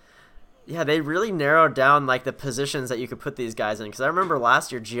they really narrowed down like the positions that you could put these guys in, because I remember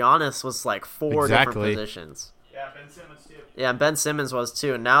last year Giannis was like 4 different Exactly. positions. Yeah, Ben Simmons too. Yeah, and Ben Simmons was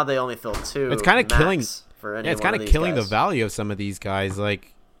too, and now they only fill 2. It's kinda max killing- for any Yeah, it's one kind of of these killing the guys. value of some of these guys.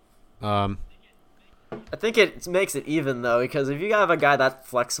 Like, I think it makes it even though, because if you have a guy that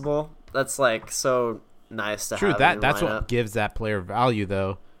flexible, that's like so nice to true, have. in your that's lineup. what gives that player value,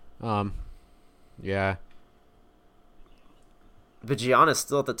 though. Yeah. But Giannis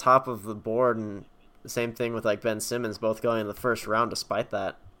still at the top of the board, and the same thing with like Ben Simmons, both going in the first round despite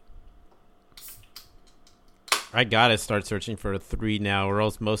that. I gotta start searching for a 3 now, or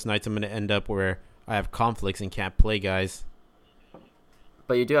else most nights I'm gonna end up where I have conflicts and can't play guys.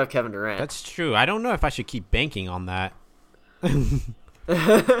 But you do have Kevin Durant. That's true. I don't know if I should keep banking on that.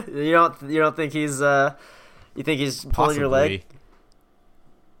 you don't think he's you think he's pulling your leg?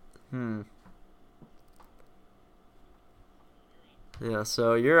 Yeah,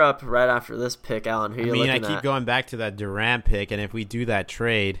 so you're up right after this pick, Alan. Who I you mean, I looking keep at? going back to that Durant pick, and if we do that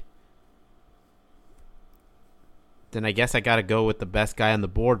trade, then I guess I gotta go with the best guy on the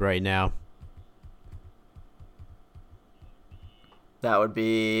board right now. That would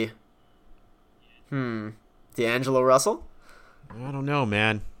be D'Angelo Russell. I don't know,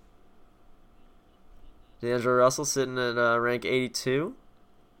 man. D'Angelo Russell sitting at rank 82.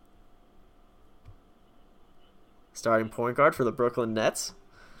 Starting point guard for the Brooklyn Nets.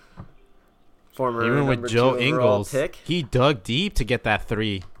 Former Even number with Joe 2 overall Ingles, pick. he dug deep to get that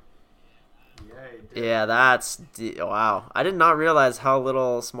 3. Yeah, he did. Yeah, wow. I did not realize how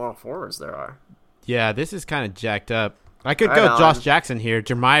little small forwards there are. Yeah, this is kind of jacked up. I could All go right, Josh Alan. Jackson here,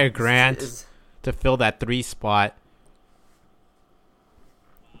 Jeremiah Grant Is- to fill that 3 spot.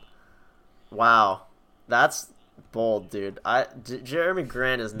 Wow, that's bold, dude. Jeremy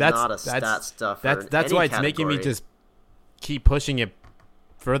Grant is not a stat stuffer. That's why it's making me just keep pushing it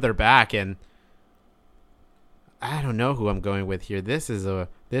further back, and I don't know who I'm going with here. This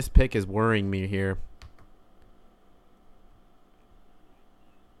pick is worrying me here.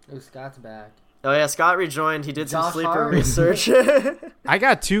 Oh, Scott's back. Oh yeah, Scott rejoined. He did some Josh sleeper Hart. research. I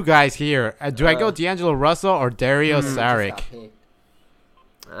got 2 guys here. Do I go D'Angelo Russell or Dario Just Saric? got picked.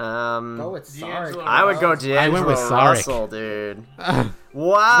 Go Go with D'Angelo Sark. I would go Russell. I went D'Angelo with Saric. Russell, dude.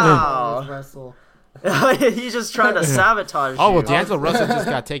 Wow. Russell. He's just trying to sabotage Oh, well, you. D'Angelo Russell just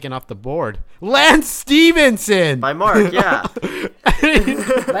got taken off the board. Lance Stevenson! By Mark, yeah.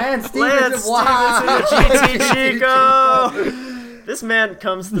 Lance Stevenson. Lance Wow. Stevenson, GT Chico. This man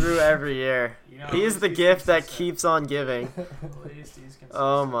comes through every year. You know, He's the he's gift that consistent. keeps on giving. At least he's consistent.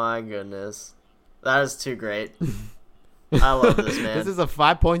 Oh my goodness. That is too great. I love this man. This is a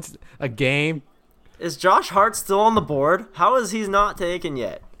 5 points a game. Is Josh Hart still on the board? How is he not taken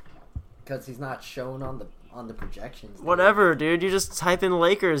yet? Because he's not shown on the projections. dude. Whatever, dude. You just type in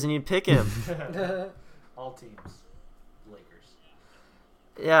Lakers and you pick him. All teams. Lakers.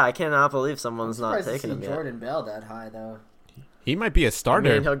 Yeah, I cannot believe someone's I'm not surprised to taking see him yet. Jordan Bell that high though. He might be a I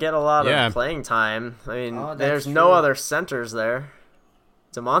starter. mean, he'll get a lot Yeah. of playing time. I mean, Oh, that's there's no true. other centers there.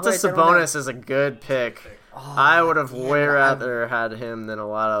 DeMontis Wait, they don't Sabonis is a good pick. Oh, I would have damn way it, rather had him than a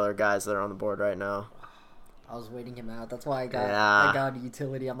lot of other guys that are on the board right now. I was waiting him out. That's why I got Yeah. a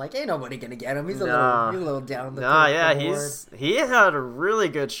utility. I'm like, ain't nobody gonna get him. He's a No. little down the. No, yeah, the board. he had a really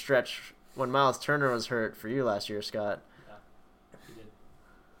good stretch when Miles Turner was hurt for you last year, Scott. He did.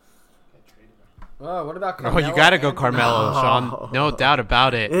 Got traded him. Oh, what about Oh, Carmelo? you gotta go Anthony? Carmelo, No. Sean. No doubt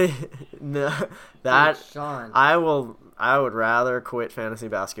about it. No, Dude, that Sean. I would rather quit fantasy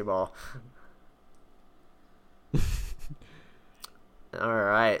basketball. All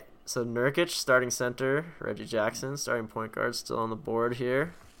right. So Nurkic starting center, Reggie Jackson starting point guard, still on the board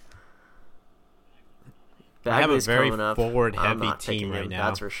here. I have a Bagley's very coming up. forward-heavy I'm not team picking right him, now.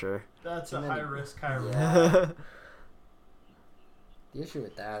 That's for sure. That's Too a many. high risk, high reward. Yeah. The issue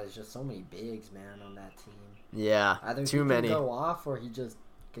with that is just so many bigs, man, on that team. Yeah, Either too he many. can go off or he just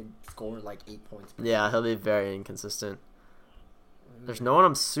can score like 8 points. Per Yeah, he'll be very inconsistent. There's no one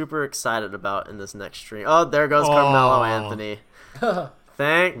I'm super excited about in this next stream. Oh, there goes Carmelo Oh. Anthony. game.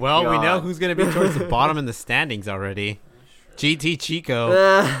 Thank Well, we God. know who's going to be towards the bottom in the standings already. GT Chico.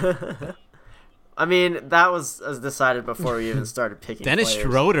 I mean, that was decided before we even started picking Dennis players.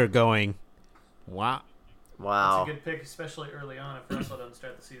 Schroeder going. Wow. Wow. That's a good pick, especially early on if Russell doesn't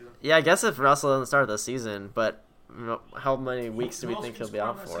start the season. Yeah, I guess if Russell doesn't start the season, but you know, how many weeks do Who we else think can he'll be score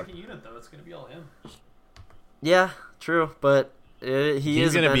out on that for? second unit, though? It's going to be all him. Yeah, true, but He's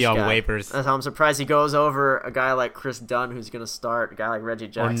is gonna a be bench on guy. waivers. That's how I'm surprised he goes over a guy like Chris Dunn, who's going to start, a guy like Reggie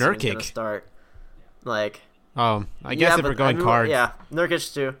Jackson, who's going Nurkic. to start. Like, I guess if but we're going I mean, cards. Yeah,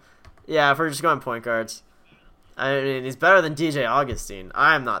 Nurkic too. Yeah, if we're just going point guards. I mean, he's better than DJ Augustine.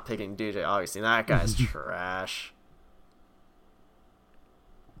 I'm not picking DJ Augustine. That guy's trash.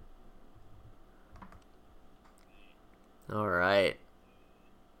 All right.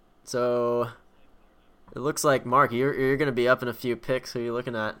 So it looks like Mark, you're gonna be up in a few picks. Who are you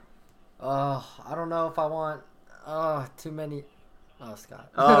looking at? I don't know if I want. Too many. Oh,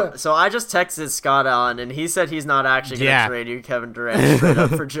 Scott. So I just texted Scott Allen, and he said he's not actually gonna Yeah. trade you Kevin Durant straight up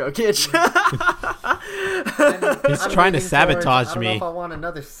for Jokic. He's I'm trying to leaning sabotage towards, I don't know me. if I want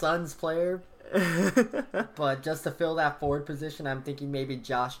another Suns player, but just to fill that forward position, I'm thinking maybe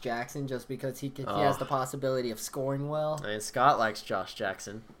Josh Jackson, just because he has the possibility of scoring well. I mean, Scott likes Josh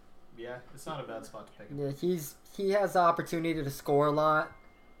Jackson. Yeah, it's not a bad spot to pick him. Yeah, he has the opportunity to score a lot.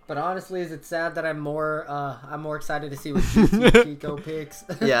 But honestly, is it sad that I'm more excited to see what GT Chico picks?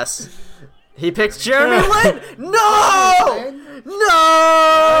 Yes. He picks Jeremy Lin. No!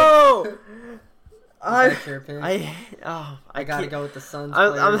 No! That's your pick? I I gotta can't- go with the Suns.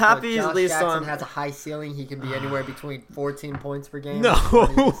 I'm players, happy but he's Josh at least Jackson on- has a high ceiling. He can be anywhere between 14 points per game. No and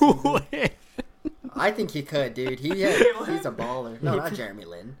 20 this season. way. I think he could, dude. He's a baller. No, not Jeremy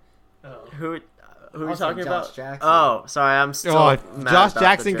Lin. Oh. Who are I you was saying talking Josh about? Jackson. Oh, sorry, I'm still Oh, mad Josh about the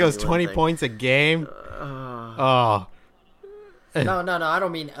Jackson goes Jeremy 20 Lin thing. points a game. Oh, No, I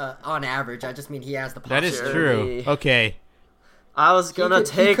don't mean on average. I just mean he has the that is possibility. true. Okay. I was He gonna could-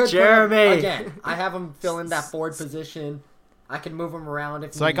 he take could put up- Jeremy. again. I have him fill in that forward position. I can move him around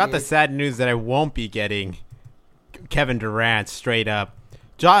if So I got the needed. sad news that I won't be getting Kevin Durant straight up.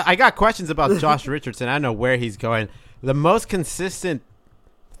 I got questions about Josh Richardson. I don't know where he's going. The most consistent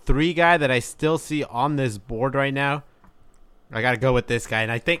 3 guy that I still see on this board right now. I gotta go with this guy,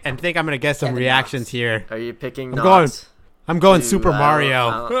 and I think I'm gonna get some Kevin reactions Knox. here. Are you picking I'm Knox? I'm going Dude, Super I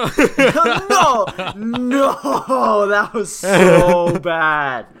Mario. No, that was so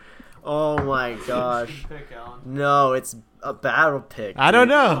bad. Oh my gosh. Good pick, Alan. No, it's a battle pick. I don't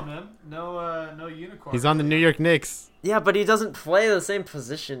dude. Oh, know. man. No unicorn. He's on the New York Knicks. Yeah, but he doesn't play the same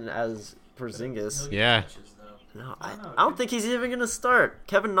position as Porzingis. He'll get Yeah. matches, though. No, I I don't know. don't think he's even gonna start.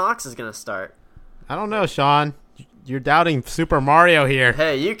 Kevin Knox is gonna start. I don't know, Sean. You're doubting Super Mario here.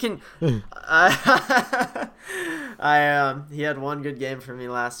 Hey, you can. He had one good game for me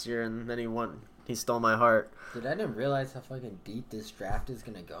last year, and then he won. He stole my heart. Dude, I didn't realize how fucking deep this draft is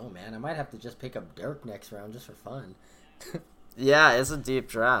gonna go, man. I might have to just pick up Dirk next round just for fun. Yeah, it's a deep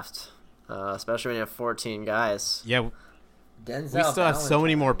draft, especially when you have 14 guys. Yeah, Denzel we still have so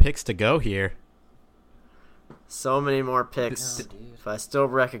many Valentine. more picks to go here. So many more picks. No, dude. But I still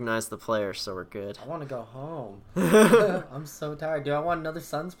recognize the players, so we're good. I want to go home. I'm so tired. Do I want another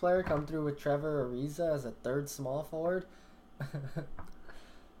Suns player come through with Trevor Ariza as a third small forward?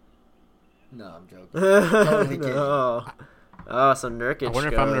 No, I'm joking. Totally kidding. No. Oh, so Nurkic I wonder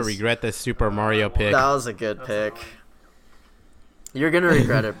if I'm going to goes. regret this Super Mario pick. That was a good That's pick. annoying. You're going to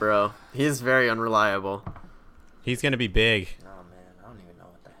regret it, bro. He's very unreliable. He's going to be big. Oh, man. I don't even know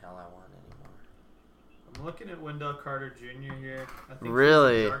what the hell I want anymore. I'm looking at Wendell Carter Jr. here. I think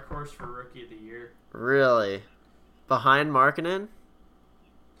Really? he's a dark horse for Rookie of the Year. Really? Behind Markkanen?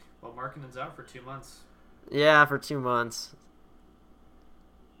 Well, Markkanen's out for 2 months. Yeah, for 2 months.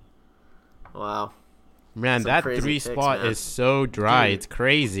 Wow. Man, Some that crazy 3 picks, spot man. is so dry. Dude. It's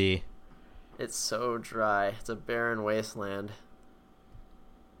crazy. It's so dry. It's a barren wasteland.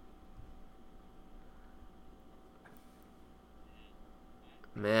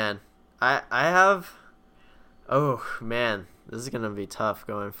 Man, I have. Oh man, this is gonna be tough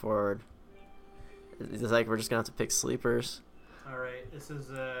going forward. It's like we're just gonna have to pick sleepers. All right, this is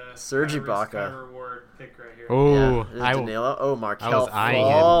a Serge Ibaka. high reward pick right here. Oh, yeah, I Danilo. Oh, Markel I was eyeing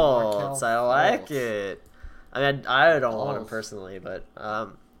him. Fultz. I like Fultz. it. I mean, I don't want him Fultz. personally, but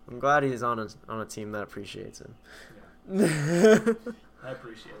I'm glad he's on a team that appreciates him. I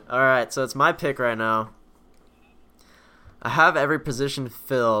appreciate it. All right, so it's my pick right now. I have every position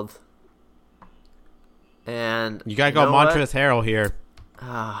filled, and You got to go know what? Montrezl Harrell here.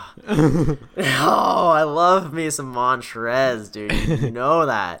 Ah. Oh, I love me some Montrez, dude. You know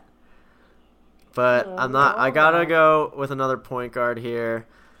that. But I'm not. I gotta go with another point guard here,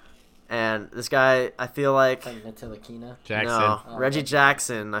 and this guy, I feel like Like Ntilikina. Jackson. no Oh, Reggie okay.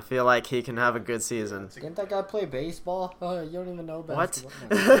 Jackson. I feel like he can have a good season. Didn't that guy play baseball? Oh, you don't even know What?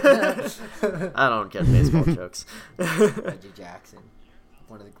 basketball. I don't get baseball jokes. Reggie Jackson.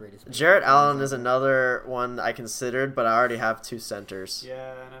 One of the greatest. Jarrett baseball Allen players is ever. another one I considered, but I already have 2 centers.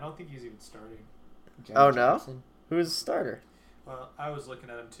 Yeah, and I don't think he's even starting. Jarrett Oh, no? Jackson. Who's the starter? Well, I was looking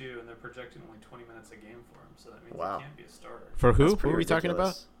at him too, and they're projecting only 20 minutes a game for him, so that means Wow. he can't be a starter. For who? That's Who pretty are we talking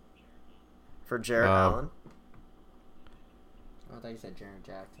about? ridiculous. For Jarrett Oh. Allen. Oh, I thought you said Jarrett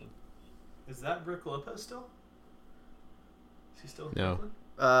Jackson. Is that Brook Lopez still? Is he still with No.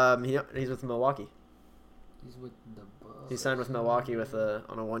 Brooklyn? He's with Milwaukee. He's with the Bucks. He signed with Milwaukee on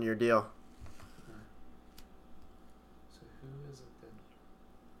a 1-year deal. So who is it then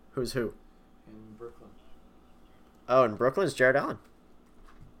Who's who? in Brooklyn? Oh, in Brooklyn it's Jarrett Allen.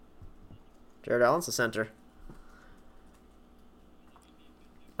 Jarrett Allen's the center.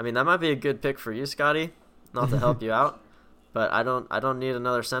 I mean, that might be a good pick for you, Scotty. Not to help you out, but I don't need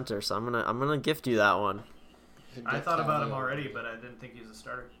another center, so I'm gonna gift you that one. Should I get thought about Cali him over already, here. but I didn't think he was a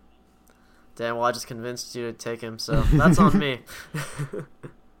starter. Damn, well I just convinced you to take him, so that's on me.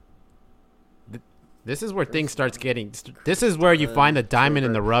 This is where things starts getting. This is where you find the diamond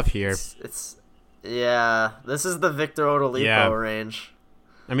in the rough here. It's yeah. This is the Victor Oladipo Yeah. range.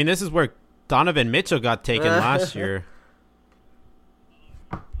 I mean, this is where Donovan Mitchell got taken last year.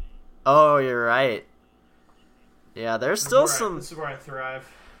 Oh, you're right. Yeah, there's still some. This is where I thrive.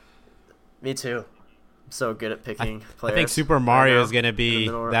 Me too. I'm so good at picking I players. think Super right Mario now, is gonna in be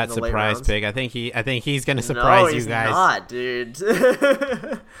the middle- that in the late surprise rounds. pick. I think he's gonna No, surprise he's you guys. not, dude.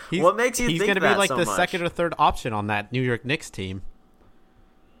 He's- What makes you He's think gonna that be like so the much? second or third option on that New York Knicks team.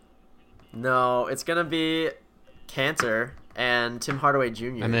 No, it's gonna be Cantor and Tim Hardaway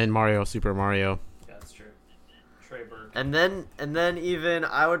Jr. And then Super Mario. Yeah, that's true. Trey Burke. and then even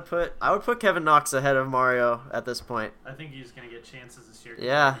I would put Kevin Knox ahead of Mario at this point. I think he's going to get chances this year. 'cause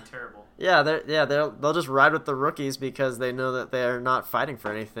Yeah. he'll be terrible. Yeah, they'll just ride with the rookies because they know that they're not fighting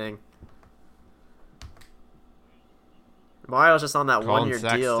for anything. Mario's just on that Colin 1-year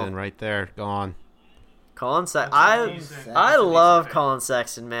Sexton deal. right there, gone. Colin Sexton. That's I a decent love pick. Colin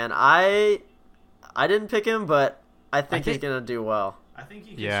Sexton, man. I didn't pick him, but I think he's think- gonna do well. I think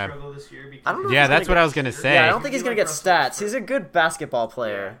he can Yeah. struggle this year because I don't know if Yeah, he's that's gonna what I get- was gonna say. Yeah, I don't think he's He's gonna like get Russell stats. Westbrook. He's a good basketball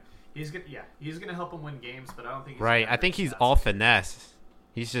player. He's gonna help him win games, but I don't think he's Right. gonna I think average he's stats. all finesse.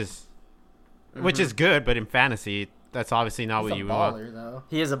 He's just, which Mm-hmm. is good, but in fantasy, that's obviously not He's what a you want. baller, though.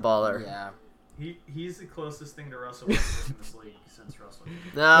 He is a baller. Yeah. He's the closest thing to Russell Westbrook in this league since Russell.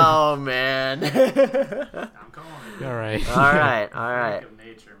 No, man. I'm calling it. All right. all right, all right. Freak of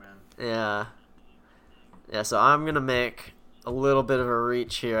nature, man. Yeah. Yeah, so I'm going to make a little bit of a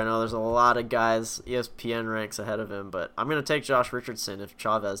reach here. I know there's a lot of guys ESPN ranks ahead of him, but I'm going to take Josh Richardson if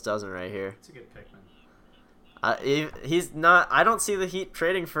Chavez doesn't right here. It's a good pick, man. He's not. I don't see the Heat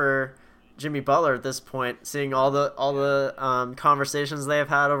trading for Jimmy Butler at this point, seeing all the conversations they have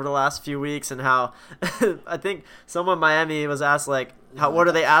had over the last few weeks, and how I think someone in Miami was asked like, what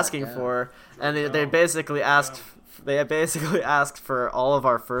are they asking for? And they basically asked for all of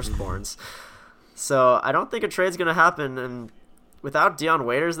our firstborns. So I don't think a trade's gonna happen, and without Dion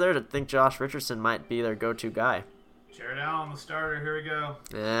Waiters there, to think Josh Richardson might be their go-to guy. Jared Allen, the starter. Here we go.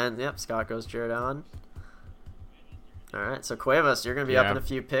 And yep, Scott goes Jared Allen. All right, so Cuevas, you're gonna be up in a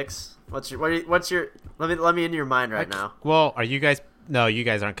few picks. What's your? Let me into your mind right now. Well, are you guys? No, you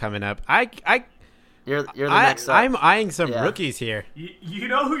guys aren't coming up. You're the next up. I'm eyeing some rookies here. You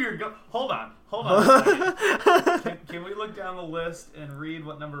know who you're going. Hold on a second. Can we look down the list and read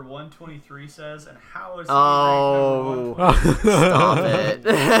what number 123 says and how is he ranked number 123? Stop it.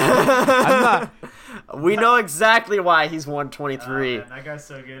 I'm not. We know exactly why he's 123. Man, that guy's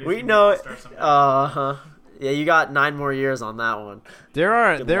so good. We know. Yeah, you got 9 more years on that one. There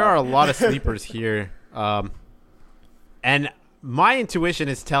are a lot of sleepers here, and my intuition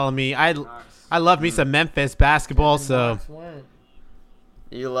is telling me I love me some Memphis basketball. So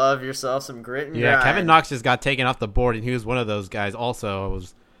you love yourself some grit and yeah, grind. Kevin Knox just got taken off the board, and he was one of those guys. Also,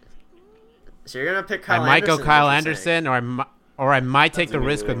 So you're gonna pick I Kyle might Anderson? go Kyle Anderson, or I might take the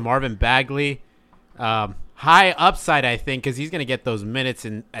risk with Marvin Bagley. High upside, I think, because he's gonna get those minutes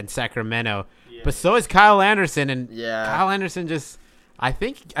in Sacramento. But so is Kyle Anderson, and Kyle Anderson I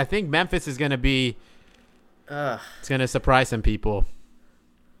think Memphis is gonna be. It's gonna surprise some people.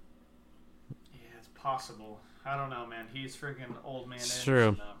 Yeah, it's possible. I don't know, man. He's freaking old man. It's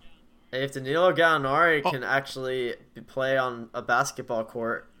true. If Danilo Gallinari can actually play on a basketball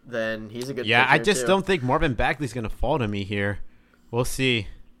court, then he's a good. Yeah, pick I here, just too. don't think Marvin Bagley's gonna fall to me here. We'll see.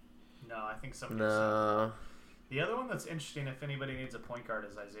 No, I think somebody. No. The other one that's interesting, if anybody needs a point guard,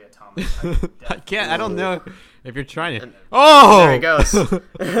 is Isaiah Thomas. I can't. I don't know if you're trying to. Oh, There he goes.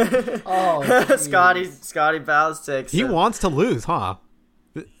 Oh, Scotty Bowles takes. He it. wants to lose, huh?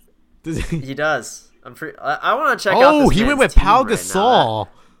 Does he? He does. I want to check out. Oh, This he went man's with team Pau right now. Gasol.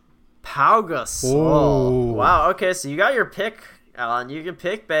 Pau Gasol. Oh. Wow. Okay, so you got your pick, Alan. You can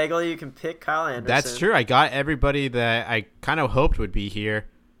pick Bagley. You can pick Kyle Anderson. That's true. I got everybody that I kind of hoped would be here,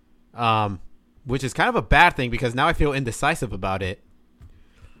 which is kind of a bad thing because now I feel indecisive about it.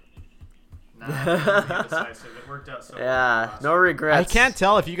 Nah, indecisive. It worked out so well Yeah. last No year. regrets. I can't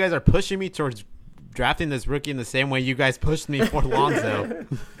tell if you guys are pushing me towards drafting this rookie in the same way you guys pushed me for Lonzo.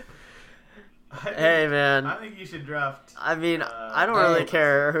 Hey, man. I think you should draft. I mean, I don't really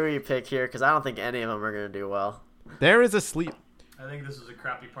care who you pick here because I don't think any of them are going to do well. There is a sleep. I think this is a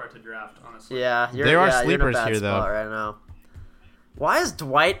crappy part to draft, honestly. Yeah, There are you're in a sleepers bad here, though. spot right now. Why is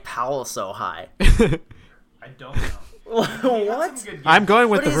Dwight Powell so high? I don't know. He had What? some good games. I'm going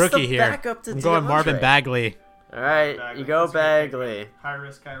with But the he's rookie the here. backup to I'm going Marvin DeAndre. Bagley. All right, you go That's a good pick, Bagley. man. High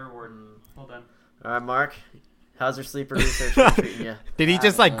risk, high reward. Well done. All right, Mark. How's your sleeper research been treating you? Did he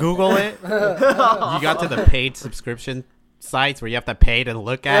just Google it? You got to the paid subscription sites where you have to pay to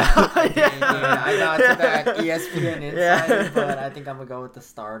look at. Yeah, I got to that ESPN Insider, Yeah. but I think I'm gonna go with the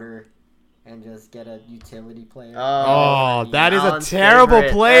starter and just get a utility player. Oh, that is a Alan's terrible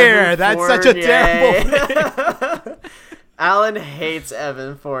favorite, player. Evan That's such a Fournier. terrible player. Alan hates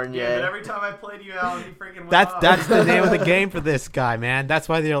Evan Fournier. Yeah, but every time I played you, Alan, you freaking went That's off. that's the name of the game for this guy, man. That's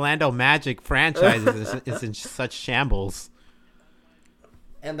why the Orlando Magic franchise is in such shambles.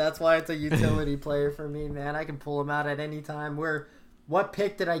 And that's why it's a utility player for me, man. I can pull him out at any time. What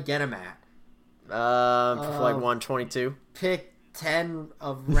pick did I get him at? For like 122. Pick 10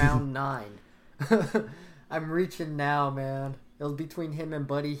 of round 9. I'm reaching now, man. It was between him and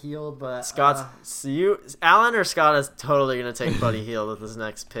Buddy Hield, but Alan or Scott is totally gonna take Buddy Hield with his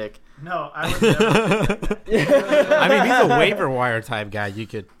next pick. No, I would never. I mean, he's a waiver wire type guy. You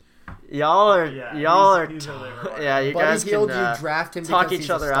could. Y'all are Yeah, you he's a labor wire. yeah, you Buddy guys Hield, can you draft him talk because each he's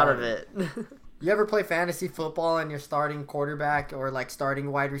a other out of starter. it. You ever play fantasy football and your starting quarterback or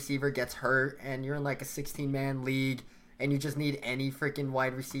starting wide receiver gets hurt and you're in a 16-man league and you just need any freaking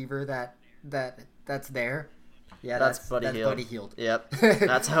wide receiver that's there? Yeah, That's Buddy Hield. Buddy Hield. Yep,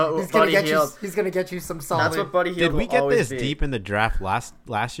 that's how He's gonna Buddy get Hield. he's gonna get you some solid. That's what Buddy Hield Did we will get always this be. deep in the draft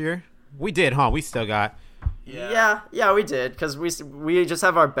last year? We did, huh? We still got. Yeah, we did because we just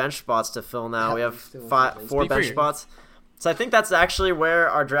have our bench spots to fill now. Yeah, we have we still have 4 Speak for bench your- spots. So I think that's actually where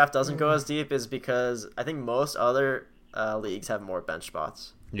our draft doesn't go as deep is because I think most other leagues have more bench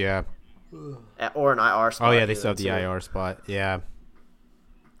spots Yeah. or an IR spot. Oh yeah, they even, still have the too. IR spot. Yeah.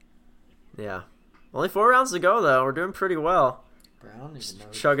 Yeah, only 4 rounds to go though. We're doing pretty well. Brown even knows.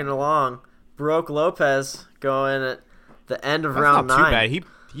 Chugging along. Broke Lopez going at the end of That's round not 9. too bad.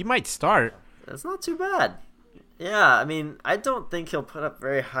 He might start. That's not too bad. Yeah, I mean, I don't think he'll put up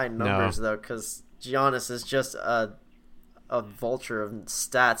very high numbers though, because Giannis is just a vulture of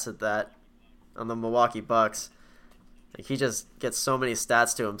stats at that on the Milwaukee Bucks. Like he just gets so many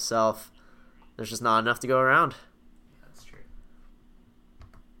stats to himself. There's just not enough to go around. That's true.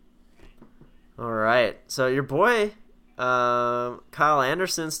 All right, so your boy Kyle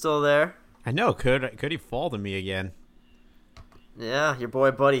Anderson's still there. I know. Could he fall to me again? Yeah, your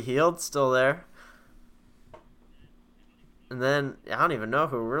boy Buddy Hield still there. And then I don't even know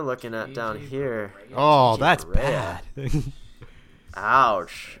who we're looking at down here. Oh, Gigi that's Barea. bad.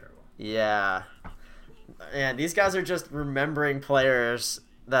 Ouch. Yeah. And these guys are just remembering players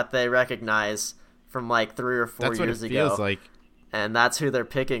that they recognize from like 3 or 4 That's what it years feels ago. like. And that's who they're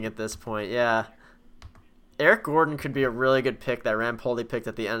picking at this point. Yeah. Eric Gordon could be a really good pick that Rampoldi picked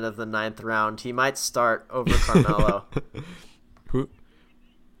at the end of the 9th round. He might start over Carmelo. Who?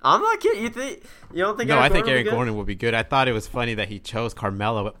 I'm not kidding. You don't think? No, Eric I think Gordon Eric would be good? Gordon would be good. I thought it was funny that he chose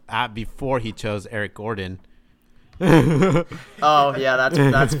Carmelo before he chose Eric Gordon. Oh yeah,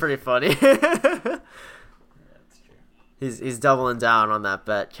 that's pretty funny. That's true. He's doubling down on that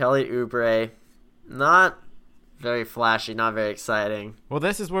bet. Kelly Oubre, not very flashy, not very exciting. Well,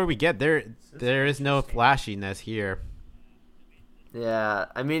 this is where we get there. There is no flashiness here. Yeah,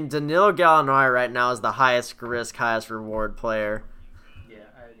 I mean Danilo Gallinari right now is the highest risk, highest reward player. Yeah,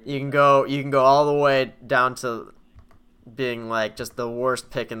 I agree. You can go all the way down to being like just the worst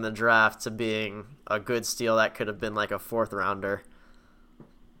pick in the draft to being a good steal that could have been like a 4th rounder.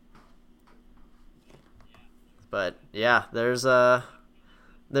 But yeah, there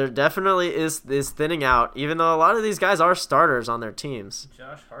definitely is thinning out, even though a lot of these guys are starters on their teams.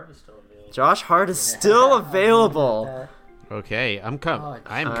 Josh Hart is still available. Josh Hart is still available. Okay, I'm Oh, coming All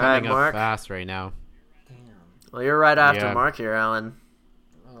right, up Mark. fast right now. Damn. Well, you're right after Yeah. Mark here, Alan.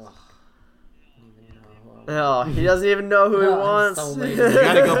 Ugh. I don't even know. Oh, he doesn't even know who he No, I'm wants. so late. You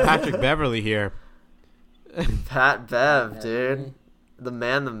gotta go Patrick Beverly here. Pat Bev, dude. The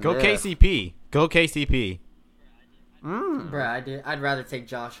man, the Go myth. KCP. Go KCP. Bruh, I'd rather take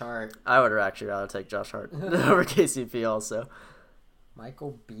Josh Hart. I would actually rather take Josh Hart over KCP also.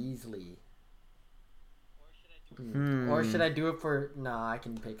 Michael Beasley. Hmm. Or should I do it for... Nah, I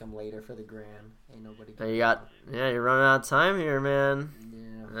can pick him later for the grand. Ain't nobody... There you got. Yeah, you're running out of time here, man.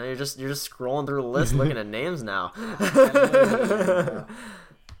 Yeah. Now you're just scrolling through the list, looking at names now. Yeah.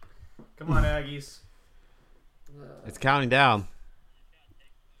 Come on, Aggies. It's counting down.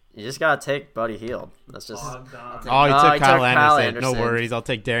 You just gotta take Buddy Hield. That's just. Oh, done. Oh, he Oh, took he Kyle took Anderson. Kyle No Anderson. worries. I'll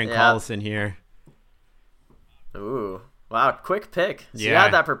take Darren Yeah. Collison here. Ooh, wow, quick pick. So you Yeah.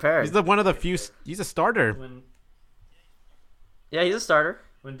 had that prepared. He's one of the few. He's a starter. Yeah, he's a starter.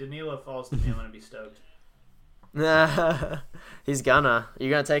 When Danilo falls to me, I'm gonna be stoked. He's gonna. You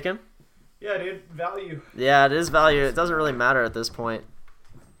gonna take him? Yeah, dude. Value. Yeah, it is value. It doesn't really matter at this point.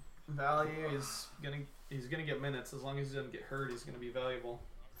 Value is he's gonna get minutes as long as he doesn't get hurt. He's gonna be valuable.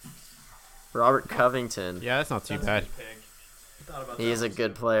 Robert Covington. Yeah, that's not too That's bad. a good pick. I thought about He that is a one,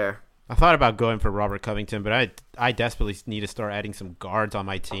 good too. player. I thought about going for Robert Covington, but I desperately need to start adding some guards on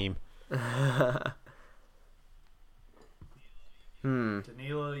my team.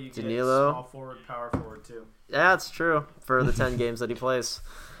 Danilo, you Danilo. get small forward, power forward too. Yeah, it's true for the 10 games that he plays.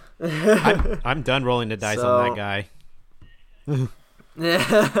 I'm done rolling the dice So- on that guy.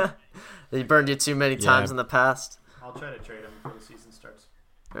 Yeah. He burned you too many times Yeah. in the past. I'll try to trade him before the season starts.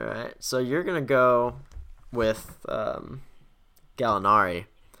 All right. So you're going to go with Gallinari.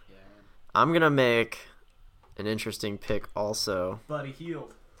 Yeah. I'm going to make an interesting pick also. Buddy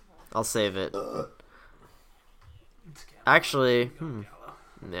Hield. I'll save it. It's Gallo. Actually, Gallo.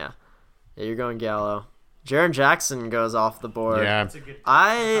 yeah. Yeah, you're going Gallo. Jaren Jackson goes off the board. Yeah. That's a good.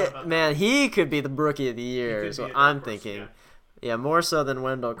 I thought about Man, he could be the rookie of the year could is be what a I'm dark horse, thinking. yeah. Yeah, more so than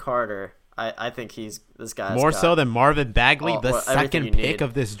Wendell Carter. I think this guy's More got- so than Marvin Bagley, the everything you second pick need.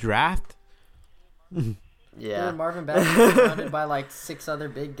 of this draft. Yeah. Dude, Marvin Bagley is surrounded by like 6 other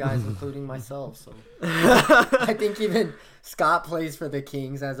big guys, including myself. So I think even Scott plays for the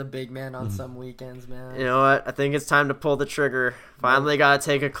Kings as a big man on some weekends, man. You know what? I think it's time to pull the trigger. Finally got to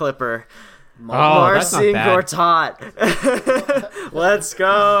take a Clipper. Oh, that's not Marcin bad. Gortat. Let's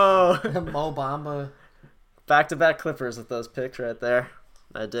go. Mo Bamba. Back-to-back Clippers with those picks right there.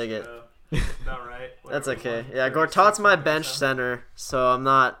 I dig it. About right. That's Whatever okay. one. Yeah, Gortat's my bench center, so I'm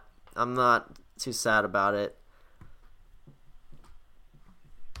not too sad about it.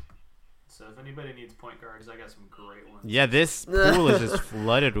 So if anybody needs point guards, I got some great ones. Yeah, this pool is just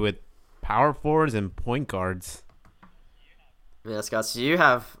flooded with power forwards and point guards. Yeah, Scott, so you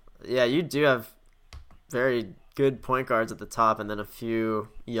do have very good point guards at the top and then a few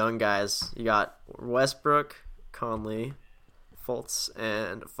young guys. You got Westbrook, Conley, Fultz,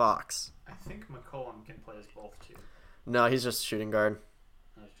 and Fox. I think McCollum can play as both too. No, he's just shooting guard.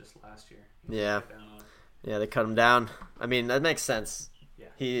 That was just last year. Yeah. Cut down on- Yeah, they cut him down. I mean, that makes sense. Yeah.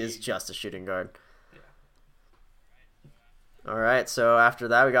 He is just a shooting guard. Yeah. All right, so after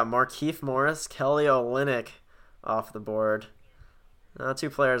that, we got Markieff Morris, Kelly Olynyk off the board. Two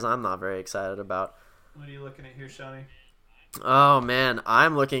players I'm not very excited about. What are you looking at here, Shawnee? Oh, man,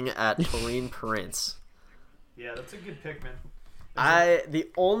 I'm looking at Taurean Prince. Yeah, that's a good pick, man. The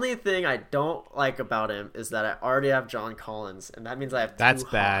only thing I don't like about him is that I already have John Collins, and that means I have That's two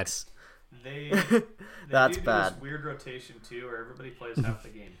bad. Hawks. They That's do bad. This weird rotation too, where everybody plays half the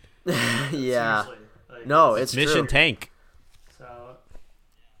game. Yeah. Seriously, like, No, it's Mission true. tank. So,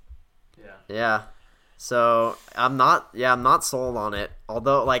 yeah. Yeah. So I'm not sold on it.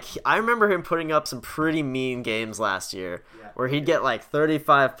 Although, like, I remember him putting up some pretty mean games last year, Yeah. where he'd get like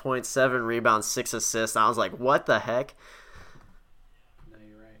 35.7 rebounds, 6 assists. And I was like, what the heck? No,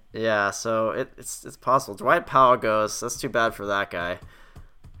 you're right. Yeah. So it's possible. Dwight Powell goes. That's too bad for that guy.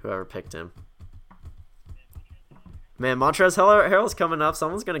 Whoever picked him. Man, Montrezl Harrell's coming up.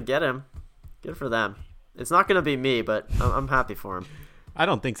 Someone's gonna get him. Good for them. It's not gonna be me, but I'm happy for him. I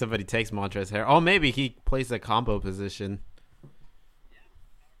don't think somebody takes Montrezl Harrell. Oh, maybe he plays the combo position.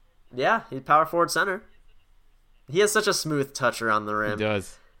 Yeah, he's power forward center. He has such a smooth touch around the He rim.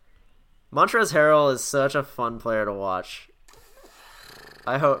 does. Montrezl Harrell is such a fun player to watch.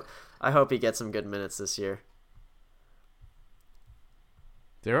 I hope he gets some good minutes this year.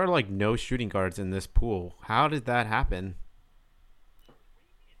 There are like no shooting guards in this pool. How did that happen?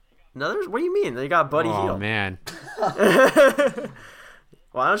 What do you mean? They got Buddy Oh Hield. man.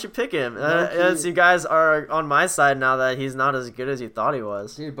 Why don't you pick him? Low-key. As you guys are on my side now that he's not as good as you thought he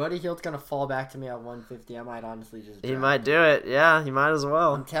was. Dude, Buddy Hield's gonna fall back to me at 150. I might honestly just. He draft might him. do it. Yeah, he might as I'm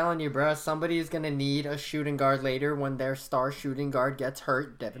well. telling you, bro. Somebody is gonna need a shooting guard later when their star shooting guard gets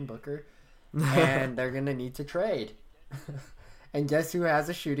hurt, Devin Booker, and they're gonna need to trade. And guess who has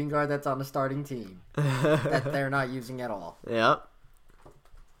a shooting guard that's on the starting team that they're not using at all? Yep.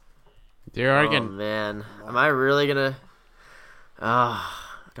 There are Oh again. man, am I really gonna?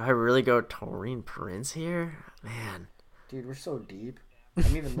 Do I really go Taurean Prince here? Man, Dude, we're so deep.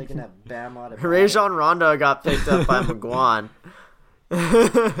 I'm even looking at Bam Adebayo. Rajon Rondo got picked up by McGuan.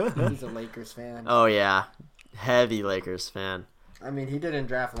 He's a Lakers fan. Oh yeah, heavy Lakers fan. I mean, he didn't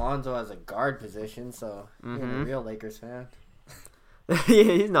draft Lonzo as a guard position, so he's Mm-hmm. a real Lakers fan.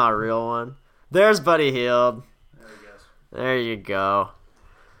 He's not a real one. There's Buddy Hield. There he goes. There you go.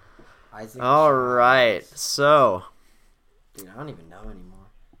 Isaac All Shai. right, so Dude, I don't even know anymore.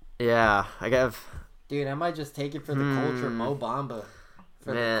 yeah, I got Dude, I might just take it for the culture, Mo Bamba. For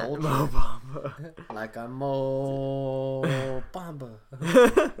the man, culture. Mo Bamba. Like a Mo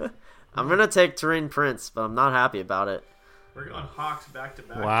Bamba. I'm gonna take Taurean Prince, but I'm not happy about it. We're going Hawks back to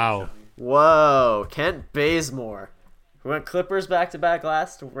back. Wow. Whoa, Kent Bazemore. We went Clippers back to back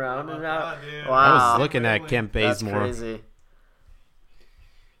last round How and about out. that, dude? I Wow, was looking at Kemp that's Bazemore. crazy.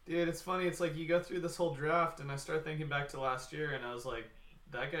 Dude, it's funny. It's like you go through this whole draft, and I start thinking back to last year, and I was like,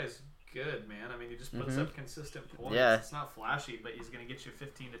 that guy's good, man. I mean, he just puts up consistent points. Yeah. It's not flashy, but he's going to get you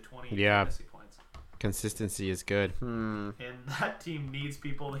 15 to 20 Yeah. fantasy points. Consistency is good. And that team needs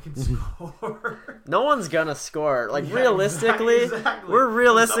people that can score. No one's gonna score. Like Yeah, realistically, exactly. we're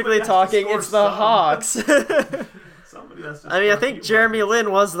realistically Somebody has to talking. score It's the some. Hawks. Somebody has to I mean, I score think a few Jeremy buckets.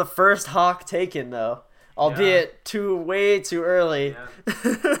 Lin was the first Hawk taken, though, albeit way too early.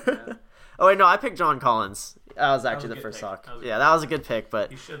 Yeah. Oh wait, no, I picked John Collins. That was was actually a the good first pick. Hawk. That was a Yeah, good that was a good pick,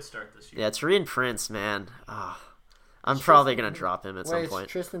 but He should start this year. yeah, Taurean Prince, man. I'm probably gonna drop him at some Wait, is point.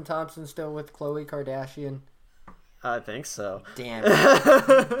 Tristan Thompson still with Khloe Kardashian? I think so. Damn it.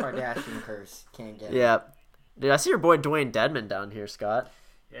 Kardashian curse. Can't get it. Yeah. Dude, I see your boy Dwayne Dedman down here, Scott.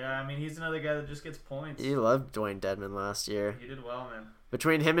 Yeah, I mean, he's another guy that just gets points. You loved Dwayne Dedman last year. He did well, man.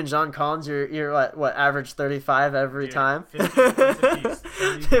 Between him and John Collins, you're what average 35 every Dude, time? 15 points apiece.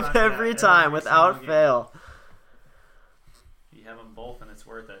 35, every yeah, time, every without single game. fail. You have them both, and it's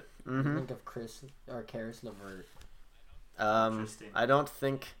worth it. Think of Chris or Karis LeVert. Interesting. I don't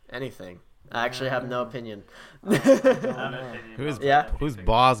think anything. I actually have no opinion. I have an opinion Who's about Yeah. that. who's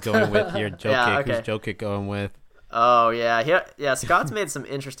Boz going with here? Jokic. Yeah, okay. Who's Jokic going with? Oh yeah, yeah. Scott's made some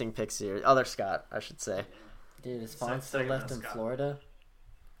interesting picks here. Other Scott, I should say. Dude, is Fawn Second still left to in Scott. Florida?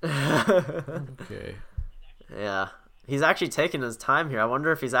 Okay. Yeah, he's actually taking his time here. I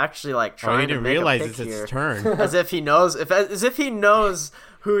wonder if he's actually like Oh, trying he to didn't make realize a it's pick his here, turn. as if he knows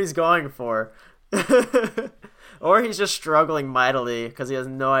who he's going for, or he's just struggling mightily because he has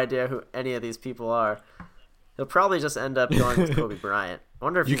no idea who any of these people are. He'll probably just end up going with Kobe Bryant. I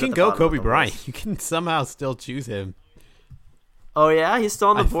wonder if You he's can at the go bottom of Kobe the Bryant. list. You can somehow still choose him. Oh yeah, he's still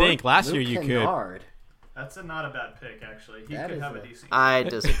on the I board. think last year Luke you could. Kennard. That's not a bad pick, actually. He That could is have a a- decent. I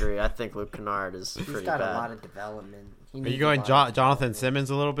disagree. I think Luke Kennard is He's pretty got bad. a lot of development. He Are needs you a going lot of Jonathan development. Simmons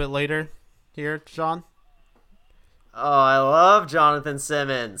a little bit later here, Sean? Oh, I love Jonathan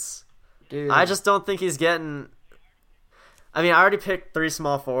Simmons. Dude, I just don't think he's getting. I mean, I already picked 3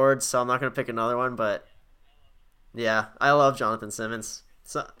 small forwards, so I'm not going to pick another one. But yeah, I love Jonathan Simmons.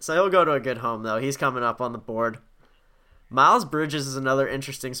 So he'll go to a good home though. He's coming up on the board. Miles Bridges is another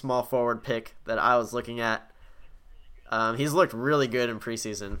interesting small forward pick that I was looking at. He's looked really good in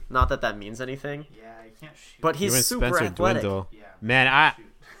preseason. Not that that means anything, Yeah, he can't shoot. but You he's went super Spencer athletic. Dwindle. Yeah, Man, I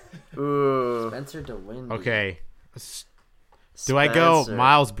shoot. Ooh. Spencer DeWindy. okay. Do I go Spencer.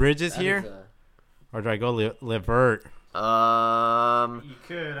 Miles Bridges That here, is a- or do I go Levert? You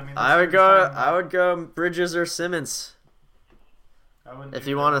could. I mean, I would this go. year's talking I about- would go Bridges or Simmons I wouldn't if do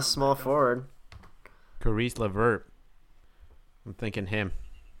you that want a one, small but go- forward. Caris Levert. I'm thinking him.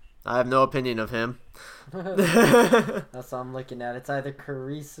 I have no opinion of him. That's what I'm looking at. It's either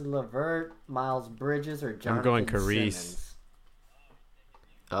Caris LeVert, Miles Bridges, or Jonathan going Caris. Simmons.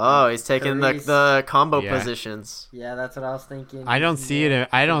 Oh, he's taking Caris. the combo Yeah. positions. Yeah, that's what I was thinking. I don't see it.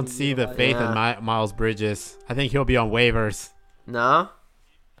 I don't see the faith in Yeah. Miles Bridges. I think he'll be on waivers. No.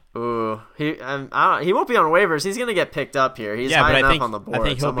 Ooh, I don't, he won't be on waivers. He's gonna get picked up here. He's yeah, high but enough I think on the board. I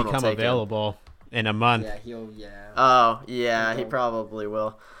think he'll Someone will become take him. available in a month. Yeah, yeah. Oh yeah, he He'll go. probably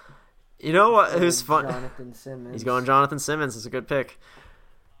will. You know what? Who's fun? Jonathan Simmons. He's going Jonathan Simmons. It's a good pick.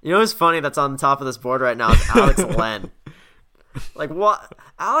 You know who's funny that's on the top of this board right now is Alex Len. Like what?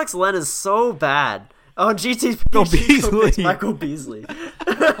 Alex Len is so bad. Oh, GT Michael Beasley. Beasley. Michael Beasley.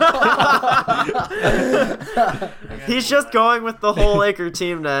 He's just going with the whole Laker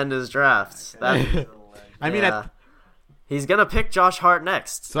team to end his draft. That, I mean, yeah. He's gonna pick Josh Hart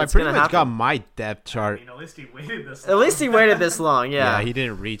next. so I It's pretty gonna much got happen. my depth I chart. mean, at least he waited this. At least he waited this long. Yeah, Yeah. he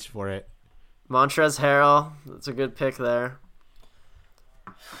didn't reach for it. Montrezl Harrell. That's a good pick there.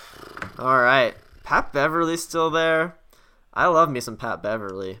 All right, Pat Beverly's still there. I love me some Pat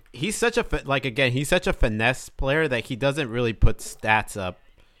Beverly. He's such a he's such a finesse player that he doesn't really put stats up.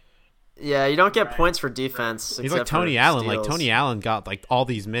 Yeah, you don't get Right. points for defense. He's like except for Tony Allen. Like steals. Tony Allen got like all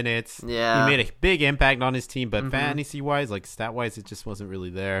these minutes. Yeah. He made a big impact on his team, but Mhm. fantasy wise, like stat wise, it just wasn't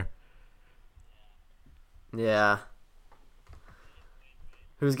really there. Yeah.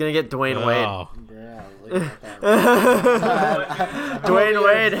 Who's gonna get Dwayne Wade? Oh. Yeah, look at that. Dwayne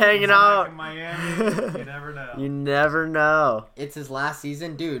Wade hanging Back out. in Miami. You never know. You never know. It's his last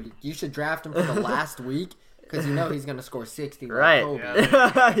season, dude. You should draft him for the last week because you know he's gonna score 60. like Right.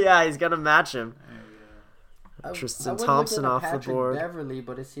 Kobe. Yeah, he's gonna match him. I- Tristan I would look Thompson at off the Patrick board. Beverly,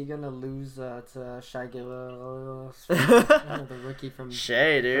 but is he gonna lose to Shai the rookie from?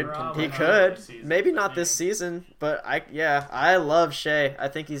 Shea, dude. Probably He not could. this season, Maybe but not this maybe. season, but I love Shea. I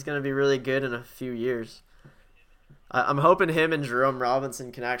think he's gonna be really good in a few years. I'm hoping him and Jerome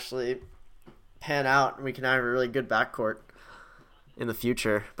Robinson can actually pan out and we can have a really good backcourt in the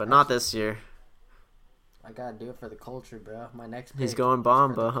future, but not this year. I gotta do it for the culture, bro. My next. He's pick going is for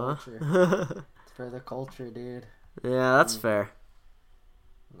Bamba, the huh? culture. It's for the culture, dude. Yeah, that's fair.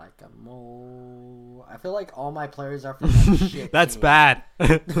 Like a mole. I feel like all my players are from that shit. That's team. bad.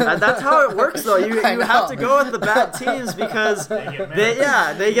 That's how it works, though. You I have to know. go with the bad teams because get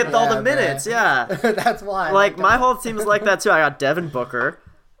they get all Yeah, the minutes. man. Yeah, That's why. like my whole team is like that too. I got Devin Booker,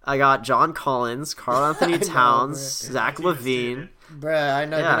 I got John Collins, Carl Anthony I know, Towns, bruh. Zach Levine. Bruh, I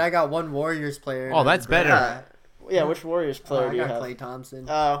know. Yeah. Then I got one Warriors player. Oh, that's better. Yeah, yeah. Which Warriors player I do you got have? Klay Thompson.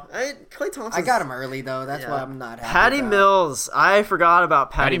 Clay Thompson. I got him early though. That's Yeah. why I'm not happy. Patty about. Mills. I forgot about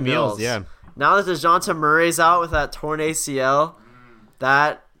Patty, Patty Mills, yeah. Now that DeJounte Murray's out with that torn ACL,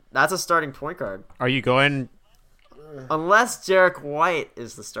 that's a starting point guard. Are you going? Unless Jarek White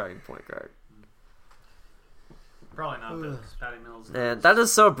is the starting point guard. Probably not this. Patty Mills. And that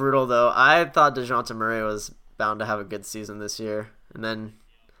is so brutal, though. I thought DeJounte Murray was bound to have a good season this year, and then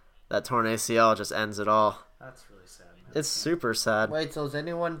that torn ACL just ends it all. That's really sad, man. It's super sad. Wait, so is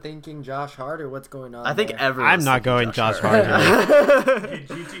anyone thinking Josh Hart or what's going on? I think there? everyone's I'm not thinking going Josh Hart. Hey,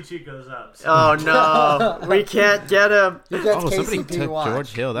 GT goes up. So Oh no, we can't get him. He gets Oh, somebody KCP, took watch.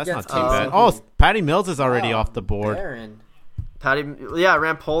 George Hill. That's He not gets too bad. KCP. Oh, Patty Mills is already Wow, off the board. Baron. Patty, yeah,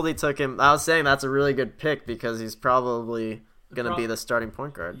 Rampoldi took him. I was saying that's a really good pick because he's probably gonna be the starting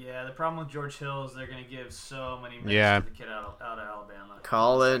point guard. yeah, the problem with George Hill is they're going to give so many minutes Yeah. to the kid out of Alabama.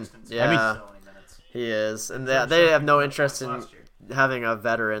 Colin, Sexton's yeah. getting so many minutes. He is, and George they Hill have no picked up interest in last year. having a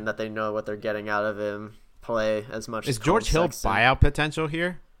veteran that they know what they're getting out of him play as much. Is as George Colin Hill Sexton. buyout potential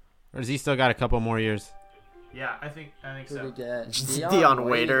here, or does he still got a couple more years? Yeah, I think Who so. we get? Dion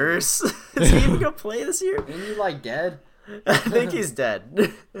Waiters. Is he even gonna play this year? Isn't he like dead? I think he's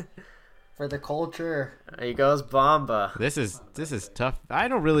dead. For the culture. There he goes, Bamba. This is tough. I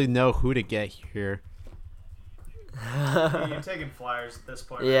don't really know who to get here. You're taking Flyers at this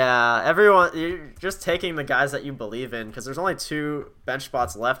point. Yeah, everyone, you're just taking the guys that you believe in because there's only 2 bench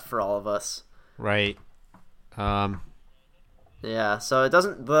spots left for all of us. Right. Yeah, so it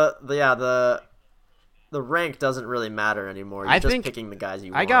doesn't the rank doesn't really matter anymore. You're I just think picking the guys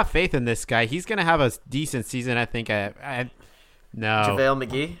you I want. got faith in this guy. He's gonna have a decent season. I think. No.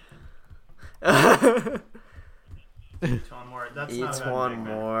 JaVale McGee. Each one more. That's not Eats a bad one pick,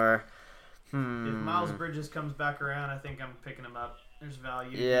 man. more. If Miles Bridges comes back around, I think I'm picking him up. There's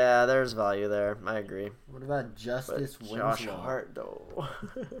value. Yeah, there's value there. I agree. What about But Justice Josh Winslow? Hart, though.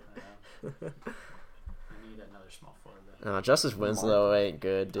 I need another small forward. Then. No, Justice Winslow ain't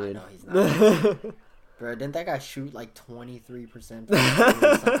good, dude. know he's not. Bro, didn't that guy shoot like 23%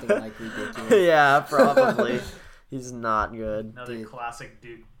 or something like ridiculous? Yeah, probably. He's not good. Another Dude. classic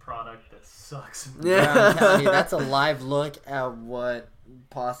Duke product that sucks. Yeah. Bro, I'm telling you, that's a live look at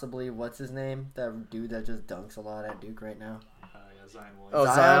what's his name? That dude that just dunks a lot at Duke right now. Yeah, Zion Williamson. Oh,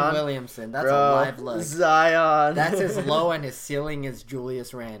 Zion Zion? Williamson. That's Bro, a live look. Zion. That's his low, and his ceiling is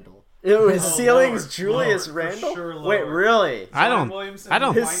Julius Randle. It was Oh, ceiling's lower, Julius lower, for Randle? sure lower. Wait, really? I Zion don't. Williamson I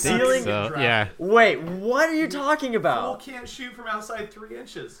don't might His think not ceiling- get so. drafted. Yeah. Wait, what are you talking Cole about? can't shoot from outside 3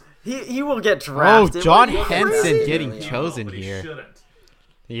 inches. He will get Oh, drafted. John What are you Henson crazy? getting He chosen But he here. shouldn't.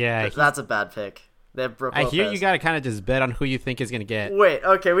 Yeah. That's a bad pick. They have Brooke I hear Lopez. you got to kind of just bet on who you think is gonna get. Wait,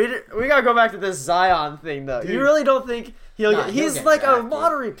 okay, we gotta go back to this Zion thing though. You Dude. really don't think he'll Nah, get? he'll He's get like a drafted.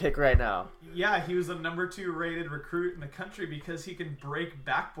 lottery pick right now. Yeah, he was the number 2 rated recruit in the country because he can break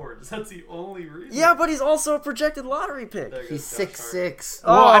backboards. That's the only reason. Yeah, but he's also a projected lottery pick. There goes He's Josh Hart. 6'6".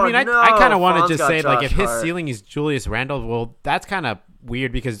 Well, I Oh, mean, I no, kind of want Fawn's to just got say, like, Josh if his Hart. ceiling is Julius Randle, well, that's kind of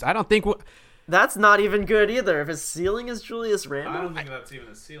weird because I don't think. That's not even good either. If his ceiling is Julius I Randle, don't think that's even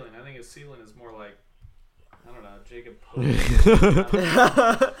his ceiling. I think his ceiling is more like, I don't know, Jacob Pope.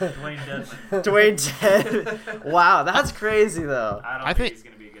 Dwayne Dedman. Dwayne Ted. Wow, that's crazy though. I don't I think think- he's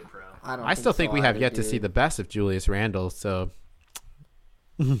going to be a good pro. I still think so we have either, yet to dude. see the best of Julius Randle. So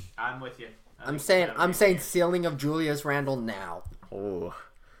I'm with you. I I'm think saying he's gotta be- ceiling of Julius Randle now. Oh,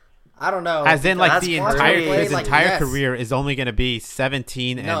 I don't know. as in, like That's the crazy. entire Play, his like, entire yes. career is only going to be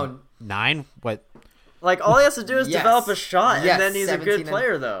 17 and No. 9. What? like all he has to do is Yes. develop a shot, Yes, and then he's a 17 good and-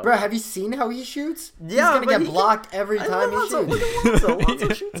 player though. Bro, have you seen how he shoots? Yeah, He's gonna but get he can- blocked every I time love he Lonzo. shoots. Look at Lonzo.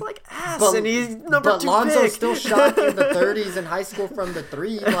 Lonzo shoots like ass, But- and he's number But 2 Lonzo pick. still shot in the 30s in high school from the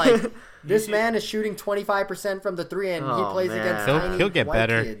 3. Like, this man is shooting 25% from the 3, and he Oh, plays man. against He'll- tiny he'll get white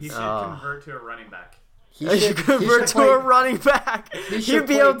better. He kids. should Oh. convert to a running back. He You should convert to play- a running back. He He'd should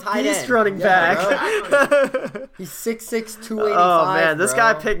be play a tight beast end. running Yeah, back. He's 6'6", 285. Oh man, this bro.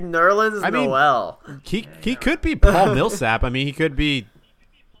 guy picked Nerlens I mean- Noel. He could be Paul Millsap. I mean, he could be.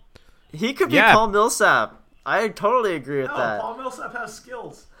 He could be Yeah. Paul Millsap. I totally agree with No, that. Paul Millsap has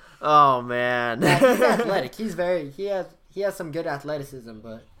skills. Oh man. Yeah, he's athletic. He has some good athleticism,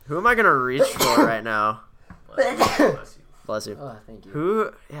 but Who am I gonna reach for right now? Bless you. Bless you. oh, thank you.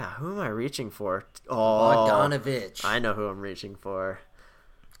 Who am I reaching for? Oh, Bogdanovich, I know who I'm reaching for.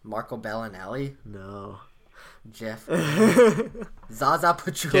 Marco Bellinelli, No. Jeff, Zaza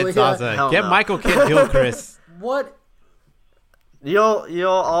Pachulia. Kid Zaza. Hell Get no. Michael Kidd Gilchrist. What? You'll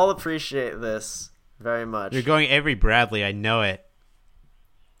all appreciate this very much. You're going Avery Bradley. I know it.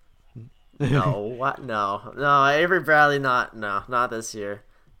 No, what? No, Avery Bradley. Not this year.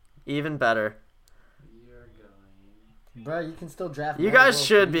 Even better. You're going. Bro, you can still draft. You Melo guys World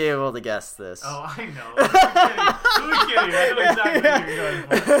should Peace. be able to guess this. Oh, I know. Who are you kidding? I know exactly who you're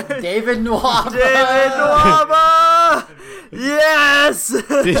going for. David Nwaba. David Nwaba! Yes!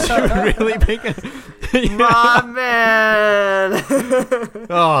 Did you really pick it? My man!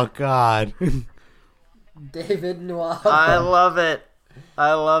 Oh God. David Nwaba. I love it.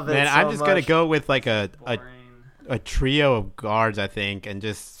 Man, so I'm just gonna much. go with like a Boring. trio of guards, I think, and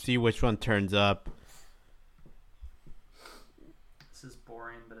just see which one turns up. This is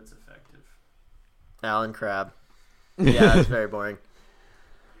boring, but it's effective. Alan Crabb. Yeah, it's very boring.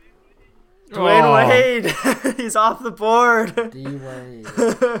 Dwayne Oh. Wade! He's off the board! D-Wade.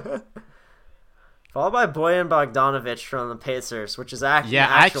 Followed by Bojan Bogdanovic from the Pacers, which is actually Yeah,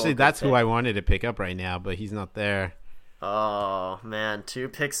 actually, that's who I wanted to pick up right now, but he's not there. Oh, man. 2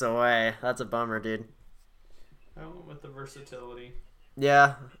 picks away. That's a bummer, dude. I went with the versatility.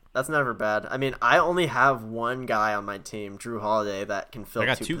 Yeah, that's never bad. I mean, I only have one guy on my team, Drew Holiday, that can fill I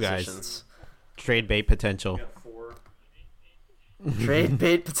got 2 two guys. positions. Trade bait potential. I got 4. Trade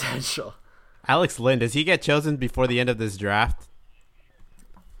bait potential. Alex Lynn, does he get chosen before the end of this draft?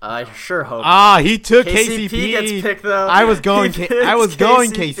 I sure hope. He took KCP KCP. gets picked though. I was going. He I was picked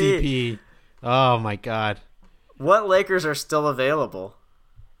going KCP. KCP. Oh my god. What Lakers are still available?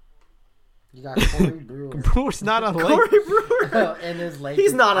 You got Corey Brewer. Brewer's not on Corey Lakers. Brewer. In his Lakers.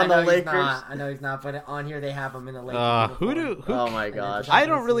 He's not on the I know he's Lakers. not. I know he's not, but on here they have him in the Lakers. Who? Oh my gosh. I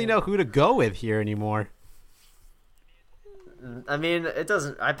don't really know who to go with here anymore. I mean, it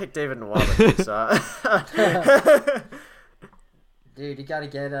doesn't. I picked David Nwaba, so. Dude, you gotta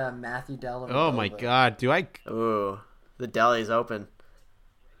get Matthew Dellavedova. Oh my god. Ooh, the deli's open.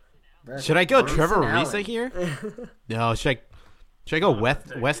 Should I go Grayson Trevor Allen. Ariza here? No. Should I go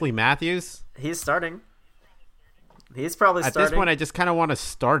Wesley Matthews? He's starting. He's probably At starting. this point, I just kind of want a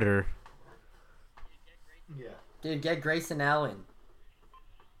starter. Yeah. Dude, get Grayson Allen.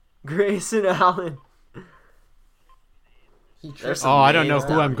 Grayson Allen. He There's tripped some Oh, I don't know names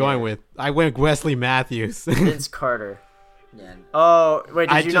who down I'm going here. with. I went Wesley Matthews. Vince Carter. Yeah. Oh, wait,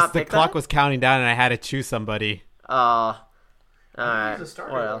 did you not the pick clock that? was counting down and I had to choose somebody. All right. He's a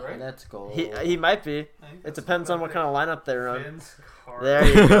starter, Well, though, right? Let's go. he might be. I think It that's depends what on I what kind of lineup they run. Vince Carter. There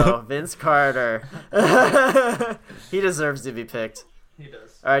you go, Vince Carter. He deserves to be picked. He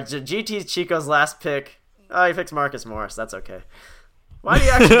does. All right, GT Chico's last pick. Oh, he picks Marcus Morris. That's okay. Why do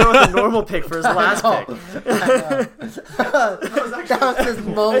you actually go with a normal pick for his last pick? That was his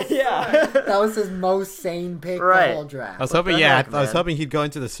most. Yeah. That was his most sane pick Right. the whole draft. I was hoping, the heck, I was man? hoping he'd go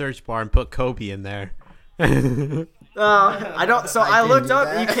into the search bar and put Kobe in there. I don't. So I did looked do up.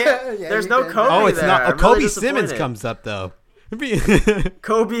 that. You can't. Yeah, there's you no did Kobe Oh, it's there. not. I'm Kobe really Simmons disappointed. comes up though.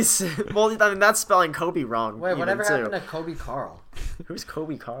 Kobe. Well, I mean that's spelling Kobe wrong. Wait, even, whatever too. happened to Kobe Carl? Who's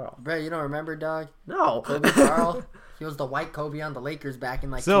Kobe Carl? Bro, you don't remember, dog? No. Kobe Carl? He was the white Kobe on the Lakers back in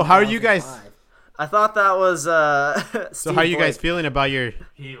like. So, how are you guys- 2005. I thought that was. So, how are you guys feeling about your?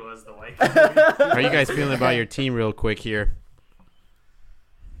 He was the white How are you guys feeling about your team, real quick here?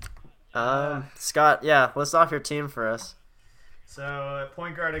 Scott, yeah, list off your team for us. So at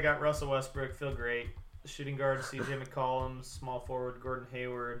point guard, I got Russell Westbrook. Feel great. Shooting guard, C.J. McCollum. Small forward, Gordon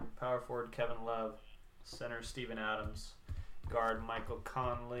Hayward. Power forward, Kevin Love. Center, Steven Adams. Guard, Michael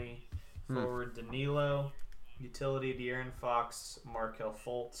Conley. Forward, Danilo. Utility, De'Aaron Fox. Markel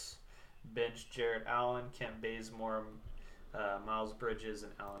Fultz. Bench, Jarrett Allen. Kent Bazemore. Miles Bridges,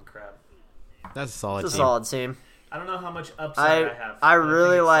 and Alan Crabb. That's a solid It's a team. solid team. I don't know how much upside I have. I but think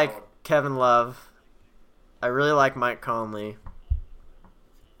really it's like solid. Kevin Love. I really like Mike Conley.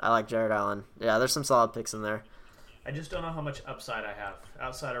 I like Jared Allen. Yeah, there's some solid picks in there. I just don't know how much upside I have.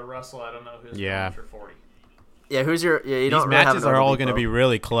 Outside of Russell, I don't know who's Yeah. going for 40. Yeah, who's your? Yeah, you These don't really have matches an are all Oladipo. going to be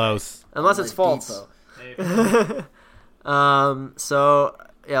really close. unless it's Like false. Depot. Maybe. So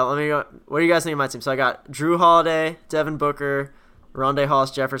yeah, let me go. What do you guys think of my team? So I got Drew Holiday, Devin Booker, Rondé Hollis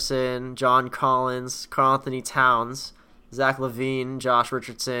Jefferson, John Collins, Karl Anthony Towns, Zach LaVine, Josh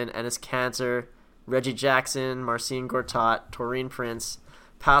Richardson, Enes Kanter, Reggie Jackson, Marcin Gortat, Taurine Prince,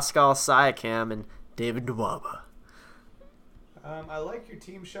 Pascal Siakam, and David Nwaba. I like your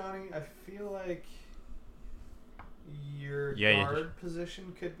team, Shawnee. I feel like your Yeah, you- guard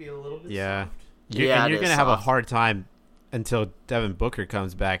position could be a little bit Yeah. soft. Yeah, And it you're is going to have a soft. hard time until Devin Booker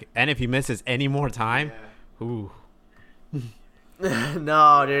comes back. And if he misses any more time, Yeah. ooh.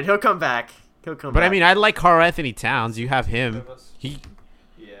 No, dude, he'll come back. He'll come But back. I mean, I like Karl Anthony Towns. You have him. He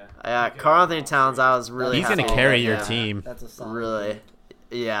Yeah. Karl Anthony Towns, I was really He's gonna happy carry with your that. team. That's a solid. Really.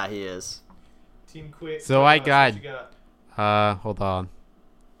 Yeah, he is. Team quit. So I what got- you got. Hold on.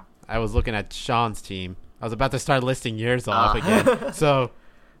 I was looking at Sean's team. I was about to start listing yours off again. So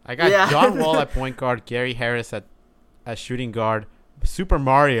I got Yeah. John Wall at point guard, Gary Harris at shooting guard, Super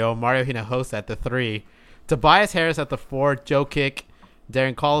Mario Hinojosa at the 3, Tobias Harris at the 4, Joe Kick,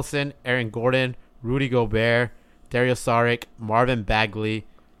 Darren Collison, Aaron Gordon, Rudy Gobert, Dario Saric, Marvin Bagley,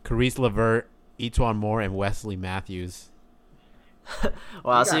 Caris LeVert, Etuan Moore, and Wesley Matthews.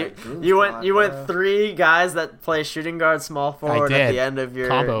 Wow, You so got you, a good you went squad, you went bro. 3 guys that play shooting guard, small forward at did. the end of your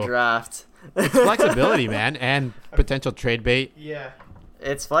Combo. draft. Flexibility, man, and potential trade bait. Yeah.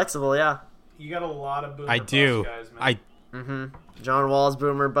 It's flexible, yeah. You got a lot of boomer I do. bust guys, man. John Wall's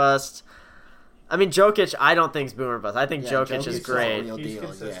boomer bust. I mean, Jokic, I don't think is boomer bust. I think Yeah, Jokic Jokic is is great. real He's deal,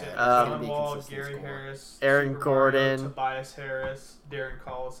 consistent. yeah. John John Be Wall, consistent Gary scorer. Harris, Aaron Super Mario, Gordon. Tobias Harris, Darren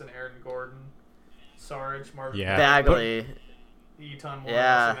Collison, Aaron Gordon, Sarge, Marvin Yeah. Bagley. Eton Moore,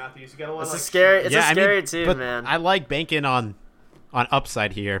 Yeah. Wesley Matthews. You got a lot It's of a like, scary. It's a I mean, scary team, but man. I like banking on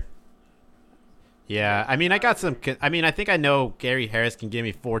upside here. Yeah, I mean, I got some. I mean, I think I know Gary Harris can give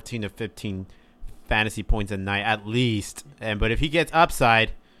me 14 to 15 fantasy points a night at least. But if he gets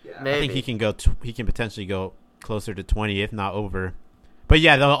upside, Yeah. Maybe. I think he can go. He can potentially go closer to 20, if not over. But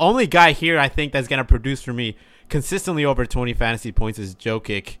yeah, the only guy here I think that's gonna produce for me consistently over 20 fantasy points is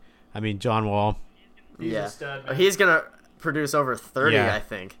Jokic. I mean John Wall. He's a stud, man. He's gonna produce over 30, Yeah. I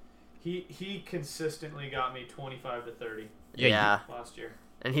think. He consistently got me 25 to 30 Yeah, last year.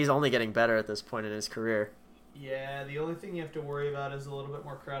 and he's only getting better at this point in his career. Yeah, the only thing you have to worry about is a little bit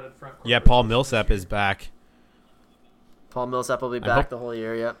more crowded front court. Yeah, Paul rotation Millsap this is back. Paul Millsap will be I back hope- the whole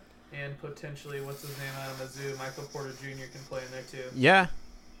year. Yep. year. And potentially, what's his name out of Mizzou? Michael Porter Jr. can play in there too. Yeah,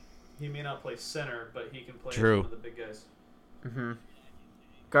 He may not play center, but he can play True. with some of the big guys. Mm-hmm.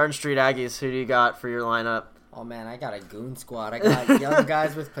 Garden Street Aggies, who do you got for your lineup? Oh man, I got a goon squad. I got young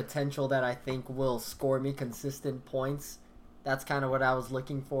guys with potential that I think will score me consistent points. That's kind of what I was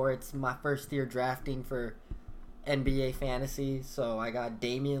looking for. It's my first year drafting for NBA fantasy, so I got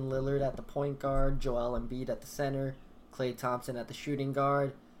Damian Lillard at the point guard, Joel Embiid at the center, Klay Thompson at the shooting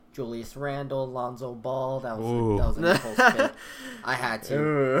guard, Julius Randle, Lonzo Ball. That was an impulse pick. I had to.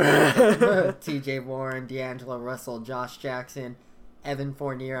 Ooh. T.J. Warren, D'Angelo Russell, Josh Jackson, Evan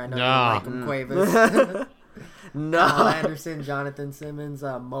Fournier. I know No. you like him, Cuevas. No. Kyle Anderson, Jonathan Simmons,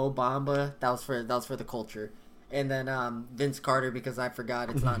 Mo Bamba. That was for the culture. And then Vince Carter, because I forgot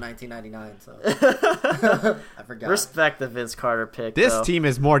it's not 1999, so I forgot. Respect the Vince Carter pick. this though. team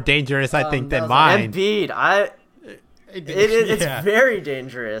is more dangerous, I think, that than was mine. Embiid, it's Yeah. very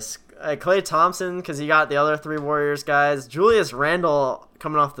dangerous. Klay Thompson, because he got the other three Warriors guys. Julius Randle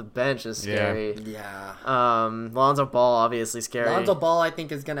coming off the bench is scary. Yeah. Lonzo Ball obviously scary. Lonzo Ball, I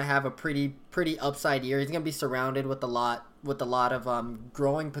think, is gonna have a pretty upside year. He's gonna be surrounded with a lot of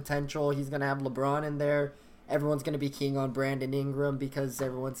growing potential. He's gonna have LeBron in there. Everyone's gonna be keying on Brandon Ingram because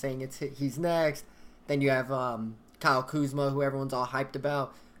everyone's saying he's next. Then you have Kyle Kuzma, who everyone's all hyped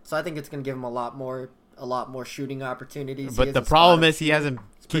about. So I think it's gonna give him a lot more shooting opportunities. But the problem is he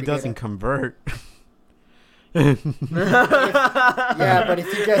doesn't convert. Yeah, but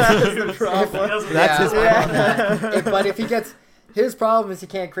if he gets the problem. That's his problem. But if he gets his problem is he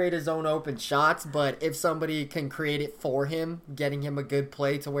can't create his own open shots. But if somebody can create it for him, getting him a good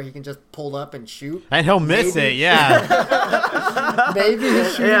play to where he can just pull up and shoot, And he'll miss Maybe. it, yeah. maybe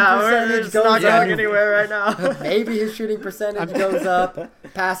his shooting Yeah, we're percentage just goes not up. going anywhere right now. Maybe his shooting percentage goes up,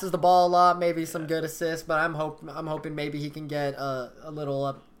 passes the ball a lot, maybe some good assists. But I'm hoping maybe he can get a little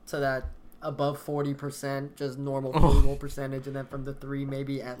up to that above 40%, just normal field goal percentage, and then from the three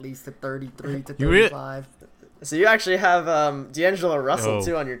maybe at least to 33 to You really- 35. So you actually have D'Angelo Russell Oh.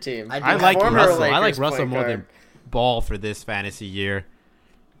 too on your team. I do. I like Former Russell. I like Lakers Russell point more guard. than Ball for this fantasy year.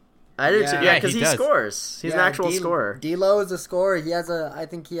 I do Yeah. too. Yeah, Yeah, because he he does. scores. He's an actual scorer. D'Lo is a scorer. I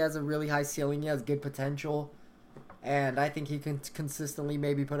think he has a really high ceiling. He has good potential, and I think he can consistently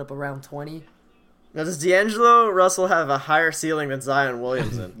maybe put up around 20. Now, does D'Angelo Russell have a higher ceiling than Zion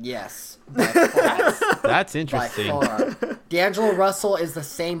Williamson? Yes, by far. That's By interesting. far. D'Angelo Russell is the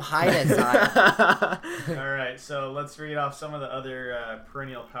same height as Zion. All right, so let's read off some of the other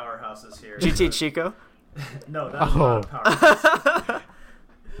perennial powerhouses here. GT Chico? No, that's Oh. not a powerhouse.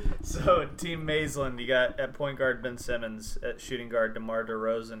 So, Team Maysland, you got at point guard Ben Simmons, at shooting guard DeMar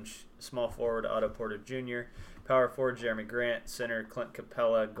DeRozan, small forward Otto Porter Jr., power forward Jeremy Grant, center Clint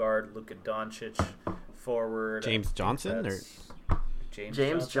Capella, guard Luka Doncic, forward James Johnson, that's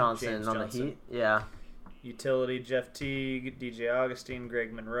James Johnson on the Heat? Yeah. Utility Jeff Teague, DJ Augustine,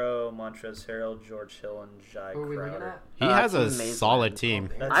 Greg Monroe, Montrezl Harrell, George Hill, and Jai Who are we looking Crowder. at? He has a Team Mason. solid team.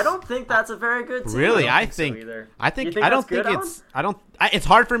 That's- I don't think that's a very good team. Really, I so think either. I think You think I don't that's think good, it's I don't. It's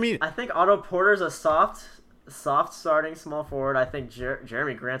hard for me. I think Otto Porter's a soft starting small forward. I think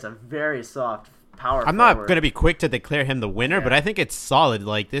Jeremy Grant's a very soft power I'm not forward. gonna be quick to declare him the winner, Yeah. but I think it's solid.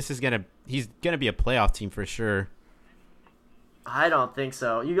 Like he's gonna be a playoff team for sure. I don't think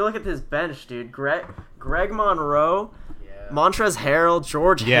so. You look at this bench, dude. Greg Monroe, Yeah. Montrezl Harrell,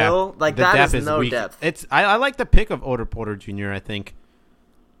 George Yeah, Hill. Like, the that depth is no weak. depth. It's I like the pick of Otto Porter Jr. I think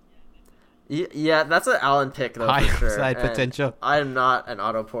Yeah, that's an Allen pick, though, high for sure. upside And potential. I'm not an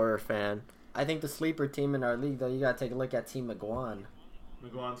Otto Porter fan. I think the sleeper team in our league, though, you gotta take a look at Team McGuan.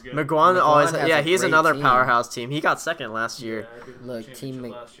 McGuan's good. McGuan always, has yeah, a he's great another team. powerhouse team. He got second last year. Yeah, I did the Look, championship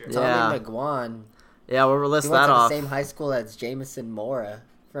Team last year. Yeah. Tommy McGuan. Yeah, we'll He list went that to the off. same high school as Jamison Mora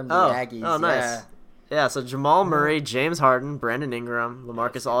from the Oh, Aggies. oh, nice. Yeah. Yeah, so Jamal Murray, James Harden, Brandon Ingram,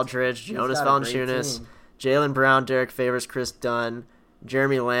 LaMarcus Aldridge, He's Jonas got a great Valanciunas, team. Jalen Brown, Derek Favors, Chris Dunn,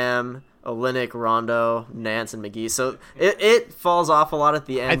 Jeremy Lamb, Olynyk, Rondo, Nance, and McGee. So it falls off a lot at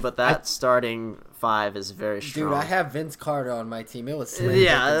the end, but that starting five is very strong. Dude, I have Vince Carter on my team. It was slim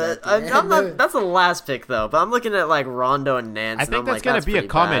Yeah, pickings at the I'm not. end. That's the last pick though. But I'm looking at like Rondo and Nance. I and think I'm that's like, gonna be a pretty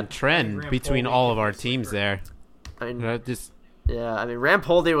common bad. trend Graham between Paul all Lee of our is teams sleeper. there. I mean, Just yeah, I mean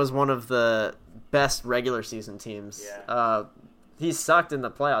Rampoldi was one of the best regular season teams. Yeah. he sucked in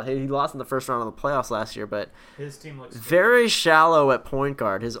the playoffs. He lost in the first round of the playoffs last year, but His team looks good. very shallow at point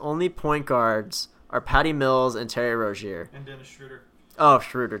guard. His only point guards are Patty Mills and Terry Rozier. And Dennis Schroeder. Oh,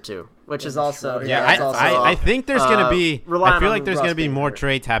 Schroeder too, which is also Schroeder, Yeah, that's also I think there's gonna be. relying I feel on like there's Russ gonna be being more hurt.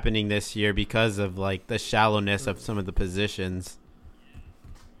 trades happening this year because of like the shallowness of some of the positions.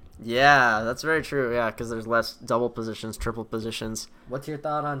 Yeah, that's very true. Yeah, because there's less double positions, triple positions. What's your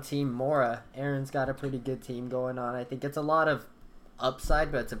thought on Team Mora? Aaron's got a pretty good team going on. I think it's a lot of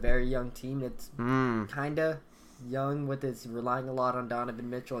upside, but it's a very young team. It's kind of young with its relying a lot on Donovan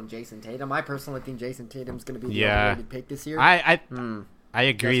Mitchell and Jason Tatum. I personally think Jason Tatum's going to be the overrated pick this year. I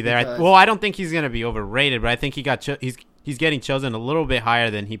agree Just there. because- Well, I don't think he's gonna be overrated, but I think he's getting chosen a little bit higher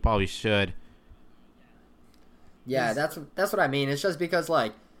than he probably should. Yeah, that's what I mean. It's just because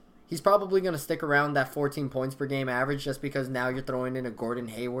like he's probably going to stick around that 14 points per game average just because now you're throwing in a Gordon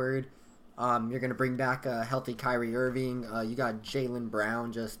Hayward. You're going to bring back a healthy Kyrie Irving. You got Jaylen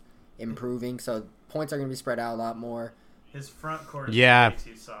Brown just improving, so points are going to be spread out a lot more. His front court is Yeah. way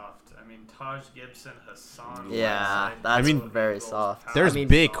too soft. I mean, Taj Gibson, Hassan. Yeah, Whiteside, that's I mean, very soft. There's I mean,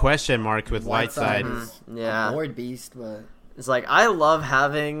 big question marks with Whiteside Whiteside. is Yeah. a board beast, but It's like I love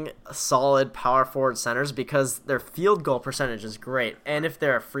having solid power forward centers because their field goal percentage is great, and if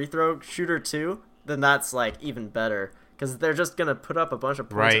they're a free throw shooter too, then that's like even better because they're just gonna put up a bunch of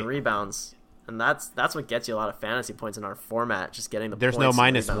points Right. and rebounds, and that's what gets you a lot of fantasy points in our format. Just getting the There's points no and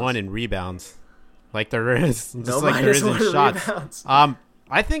minus rebounds. one in rebounds, like there is. Just No like there minus is in one in shots. rebounds.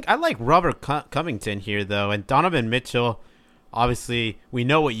 I think I like Robert Covington here though, and Donovan Mitchell. Obviously, we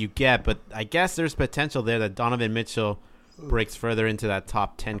know what you get, but I guess there's potential there that Donovan Mitchell breaks further into that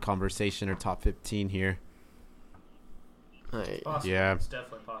top 10 conversation or top 15 here. Like, Possible. Yeah. It's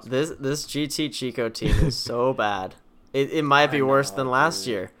definitely possible. this GT Chico team is so bad. It might be I worse know, than last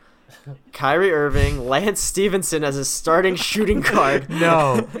dude. year. Kyrie Irving, Lance Stevenson as his starting shooting guard.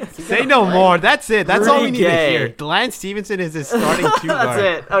 No, say no more. That's it. That's all we need Pretty to hear. gay. Lance Stevenson is his starting two guard.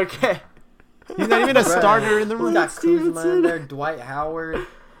 That's it. Okay. He's not even a starter in the we room. got Kuzma in there, Dwight Howard.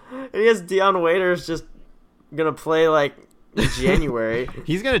 And he has Deion Waiters just gonna play like in January.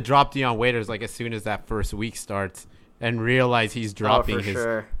 He's gonna drop Deion Waiters like as soon as that first week starts and realize he's dropping for his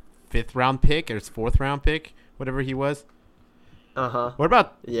sure. 5th round pick or his 4th round pick, whatever he was. Uh-huh. What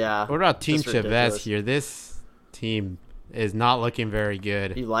about Yeah. Team Just Chavez ridiculous. here? This team is not looking very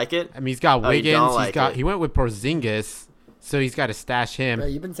good. You like it? I mean, he's got Oh, you Wiggins. don't like it. He went with Porzingis, so he's got to stash him. Bro,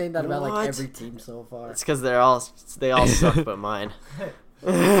 you've been saying that about What? like every team so far. It's because they all suck but mine.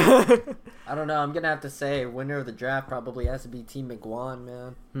 I don't know. I'm gonna have to say winner of the draft probably has to be Team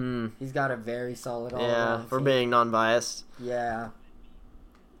McGuan, man. He's got a very solid all Yeah, around for team. being non-biased. Yeah.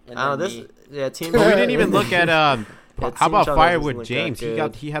 And I don't know, then this. me. Yeah, team. But we didn't even look at Yeah, how Team about Chavez doesn't Firewood look that James?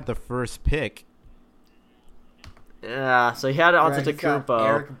 good. He had the first pick. Yeah, so he had it Right, he's got Antetokounmpo.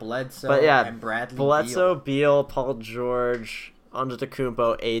 Eric Bledsoe But yeah, and Bradley Bledsoe, Beal. Beal, Paul George,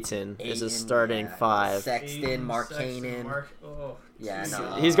 Antetokounmpo, Ayton is his Ayton, starting yeah. five. Sexton, Mark Sexton, Cannon. Oh, Yeah, Jesus.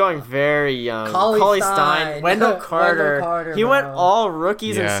 no. He's going very young. Cauley Cauley Stein. Stein, Wendell Wendell Carter. Carter, He went bro. all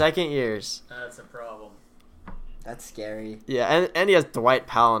rookies and Yeah. second years. That's a problem. That's scary. Yeah, and he has Dwight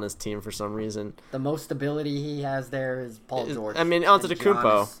Powell on his team for some reason. The most stability he has there is Paul George. I mean, and Antetokounmpo.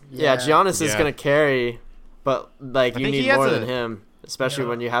 Giannis. Yeah, Giannis is Yeah. going to carry, but like I you think he need has more a- than him, especially Yeah.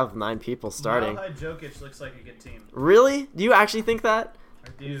 when you have 9 people starting. Mile High Jokic looks like a good team. Really? Do you actually think that? I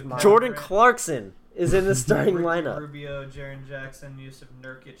do. Mile Jordan Clark. Clarkson is in the starting Ricky lineup. Rubio, Jaren Jackson, Yusuf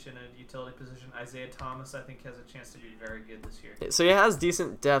Nurkic in a utility position. Isaiah Thomas, I think, has a chance to be very good this year. So he has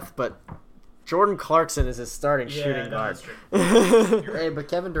decent depth, but Jordan Clarkson is his starting shooting no, guard. that's true. Hey, but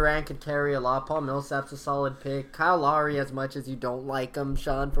Kevin Durant could carry a lot. Paul Millsap's a solid pick. Kyle Lowry, as much as you don't like him,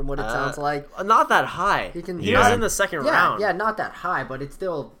 Sean, from what it sounds like. Not that high. He can- He was Yeah. in the second Yeah, round. yeah, not that high, but it's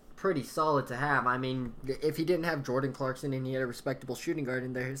still pretty solid to have. I mean, if he didn't have Jordan Clarkson and he had a respectable shooting guard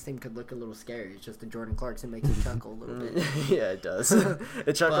in there, his team could look a little scary. It's just that Jordan Clarkson makes you chuckle a little bit. Yeah, it does.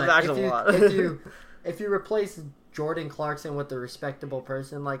 It chuckles But back a lot. if you replace Jordan Clarkson with a respectable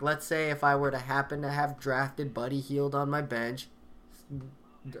person, like let's say if I were to happen to have drafted Buddy Hield on my bench,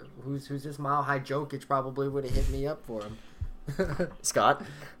 who's this Mile High Jokic probably would have hit me up for him. Scott?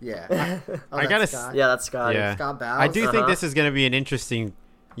 Yeah, I gotta Scott. Yeah, that's Scott. Yeah. Scott Bowles. I do think Uh-huh. this is going to be an interesting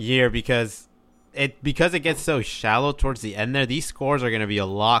year because it gets so shallow towards the end there. These scores are going to be a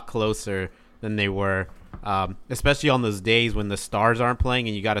lot closer than they were, especially on those days when the stars aren't playing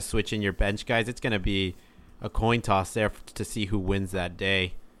and you got to switch in your bench guys. It's going to be a coin toss there to see who wins that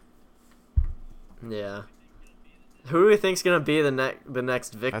day. Yeah. Who do we think's gonna be the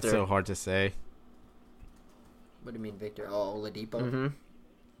next victor? That's so hard to say. What do you mean, Victor? Oh, Oladipo. Mm-hmm.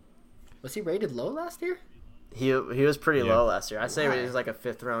 Was he rated low last year? He was pretty Yeah. low last year. I'd say he was like a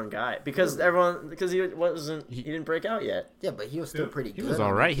 5th round guy because he didn't break out yet. Yeah, but he was still pretty good. He was I all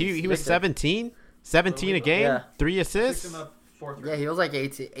mean, right. He was 17 a game, Yeah. 3 Picked assists. him up 4th round. Yeah, he was like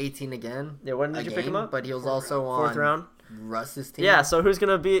 18 again. Yeah, when a did you pick him game, up? But he was 4th also round. on 4th round. Russ's team. Yeah. So who's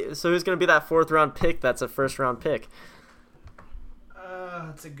gonna be that 4th round pick? That's a 1st round pick.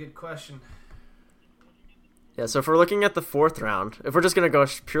 That's a good question. Yeah. So if we're looking at the 4th round, if we're just gonna go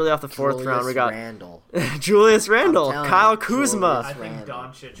purely off the 4th round, we got Randall. Julius Randle, I'm telling Kyle you, Kuzma, I think Randall.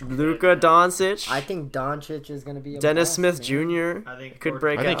 Doncic. could. Luka Doncic, I think Doncic is going to be a Dennis bust, Smith man. Jr. I think could Gordon-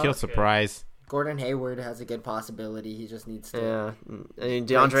 break I think out. he'll surprise. Gordon Hayward has a good possibility. He just needs to. Yeah, I mean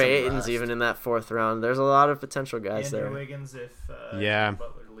some DeAndre Ayton's rust. even in that 4th round. There's a lot of potential guys Andrew there. Wiggins if Yeah.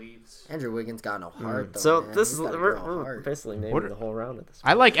 Butler leaves. Andrew Wiggins got no heart. Though, So man. this He's is got a we're, real we're heart. basically naming What- the whole round at this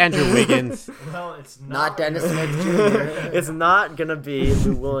I like Andrew Wiggins. Well, it's Not Dennis gonna Smith be- Jr. It's not gonna be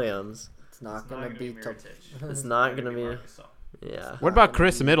Lou Williams. It's not It's going to be. Mirotic. It's not It's gonna be. Marcus Gasol. Yeah. What about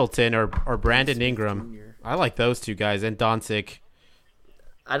Chris Middleton or Brandon Smith Ingram? Jr. I like those two guys and Doncic.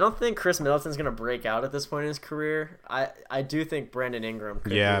 I don't think Chris Middleton's gonna break out at this point in his career. I do think Brandon Ingram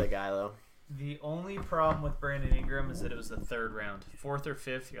could Yeah. be the guy though. The only problem with Brandon Ingram is that it was the 3rd round. 4th or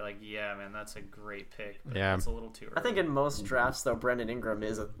 5th, you're like, yeah, man, that's a great pick. But Yeah. it's a little too early. I think in most drafts though, Brandon Ingram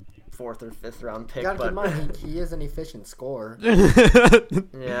is a 4th or 5th round pick. You gotta keep in But mind, he is an efficient scorer.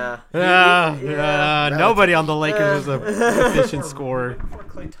 yeah, Nobody on the Lakers is a efficient Before- scorer. Before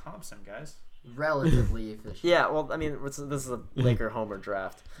Klay Thompson, guys. Relatively efficient. yeah. Well, I mean, this is a Laker homer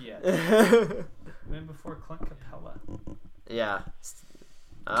draft. Yeah. Even before Clint Capella. Yeah.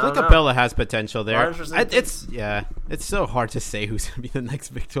 I Clint don't know. Capella has potential there. Interesting It's so hard to say who's gonna be the next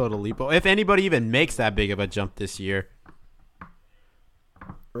Victor Oladipo. If anybody even makes that big of a jump this year.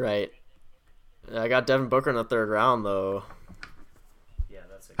 Right. I got Devin Booker in the 3rd round though. Yeah,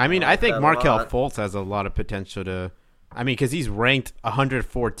 that's a I mean, like I think that a Markelle lot. Fultz has a lot of potential to. I mean, because he's ranked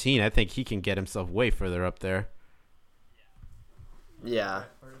 114. I think he can get himself way further up there. Yeah.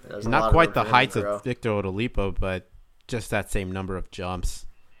 There's a lot Not of quite room the for him to heights grow. of Victor Oladipo, but just that same number of jumps.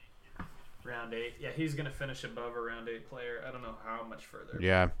 round 8. Yeah, he's going to finish above a round 8 player. I don't know how much further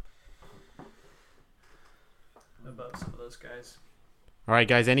Yeah. above some of those guys. All right,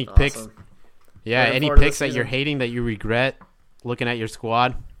 guys. Any Awesome. picks? Yeah, Looking any forward to the picks that you're season. hating that you regret looking at your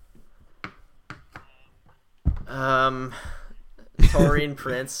squad? Taurean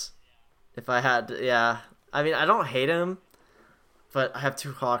Prince. If I had, yeah. I mean, I don't hate him, but I have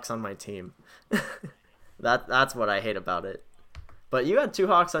 2 Hawks on my team. That's what I hate about it. But you had 2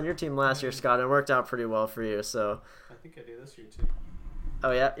 Hawks on your team last year, Scott, and it worked out pretty well for you. So, I think I do this year too.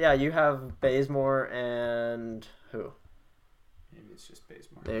 oh yeah, you have Bazemore and who? Maybe it's just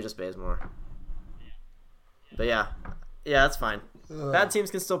Bazemore. Maybe just Bazemore. But yeah, that's fine. Bad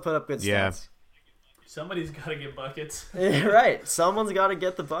teams can still put up good Yeah. stats. Somebody's got to get buckets. Right. Someone's got to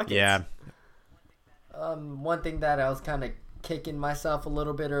get the buckets. Yeah. One thing that I was kind of kicking myself a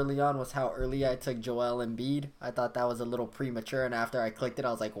little bit early on was how early I took Joel Embiid. I thought that was a little premature, and after I clicked it,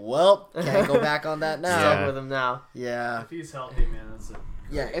 I was like, well, can't go back on that now. Stuck Yeah. with him now. Yeah. If he's healthy, man, that's a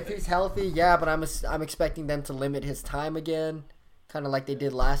Yeah, if he's healthy, yeah, but I'm expecting them to limit his time again, kind of like they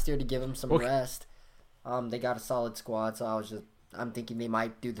did last year to give him some Okay. rest. They got a solid squad, so I'm thinking they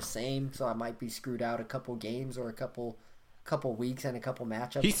might do the same, so I might be screwed out a couple games or a couple weeks and a couple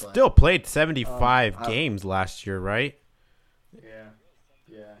matchups. He but still played 75 I- games last year, right? yeah.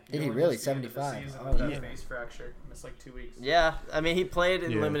 Did he only really? missed the end of the 75? season Oh, with that yeah. face fracture. Missed like 2 weeks. Yeah, I mean, he played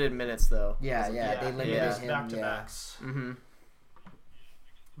in Yeah. limited minutes, though. yeah, they limited yeah. him. Back to Yeah. backs. Mm-hmm.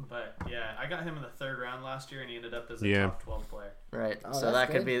 But yeah, I got him in the 3rd round last year, and he ended up as a Yeah. top 12 player. Right. Oh, so that's that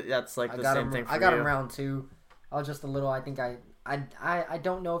could good. be, that's like I the got same him. thing for I got you. him round 2. I was just a little. I think I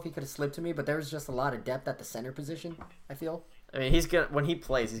don't know if he could have slipped to me, but there was just a lot of depth at the center position. I feel I mean, when he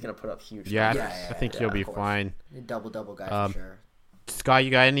plays, he's gonna put up huge. Yeah, numbers. Yeah, I think yeah, he'll be of course. fine. a double guy Um, for sure. Scott,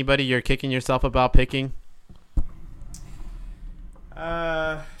 you got anybody you're kicking yourself about picking?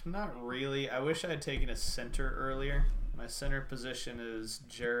 Not really. I wish I had taken a center earlier. My center position is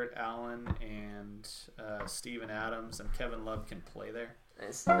Jarrett Allen and Steven Adams, and Kevin Love can play there.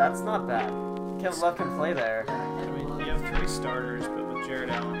 That's not bad. Kevin Love can play there. I mean, you have 3 starters, but with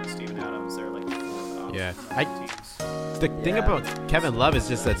Jarrett Allen and Steven Adams, they're like the 4th option Yeah. on the teams. The thing Yeah. about Kevin Love is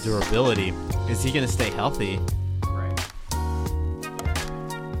just that durability. Is he going to stay healthy? Right.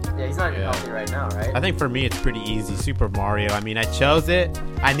 Yeah, he's not even Yeah. healthy right now, right? I think for me, it's pretty easy. Super Mario. I mean, I chose it.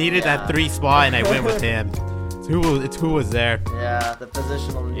 I needed Yeah. that 3 spot, and I went with him. It's who was there. Yeah, the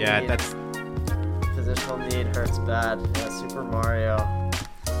positional need. Yeah, that's Positional need hurts bad. Yeah, Super Mario.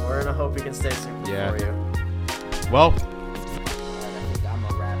 We're gonna hope he can stay super Yeah. for you. well. I think I'm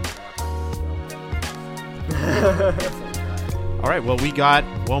gonna wrap it up. All right, well, we got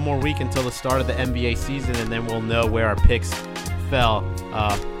one more week until the start of the NBA season, and then we'll know where our picks fell.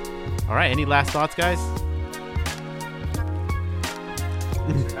 All right, any last thoughts, guys?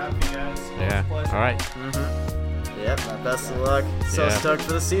 Happy guys. Yeah. All right. Yep. Best of luck. So Yeah. stoked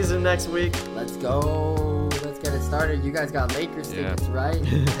for the season next week. Let's go. Let's get it started. You guys got Lakers Yeah. tickets, right?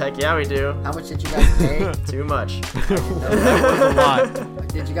 Heck yeah, we do. How much did you guys pay? Too much. That was a lot.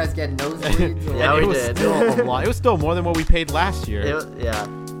 Did you guys get nosebleeds? Or Yeah, it we was did. still a lot. It was still more than what we paid last year.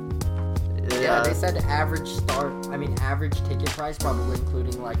 Yeah, they said average ticket price, probably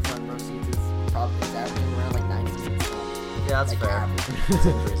including like front row seats, is averaging around like 90 cents. Yeah, that's Like fair. average.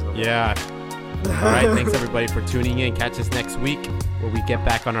 Seems reasonable. Yeah. All right, thanks everybody for tuning in. Catch us next week where we get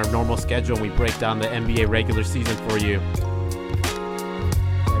back on our normal schedule and we break down the NBA regular season for you.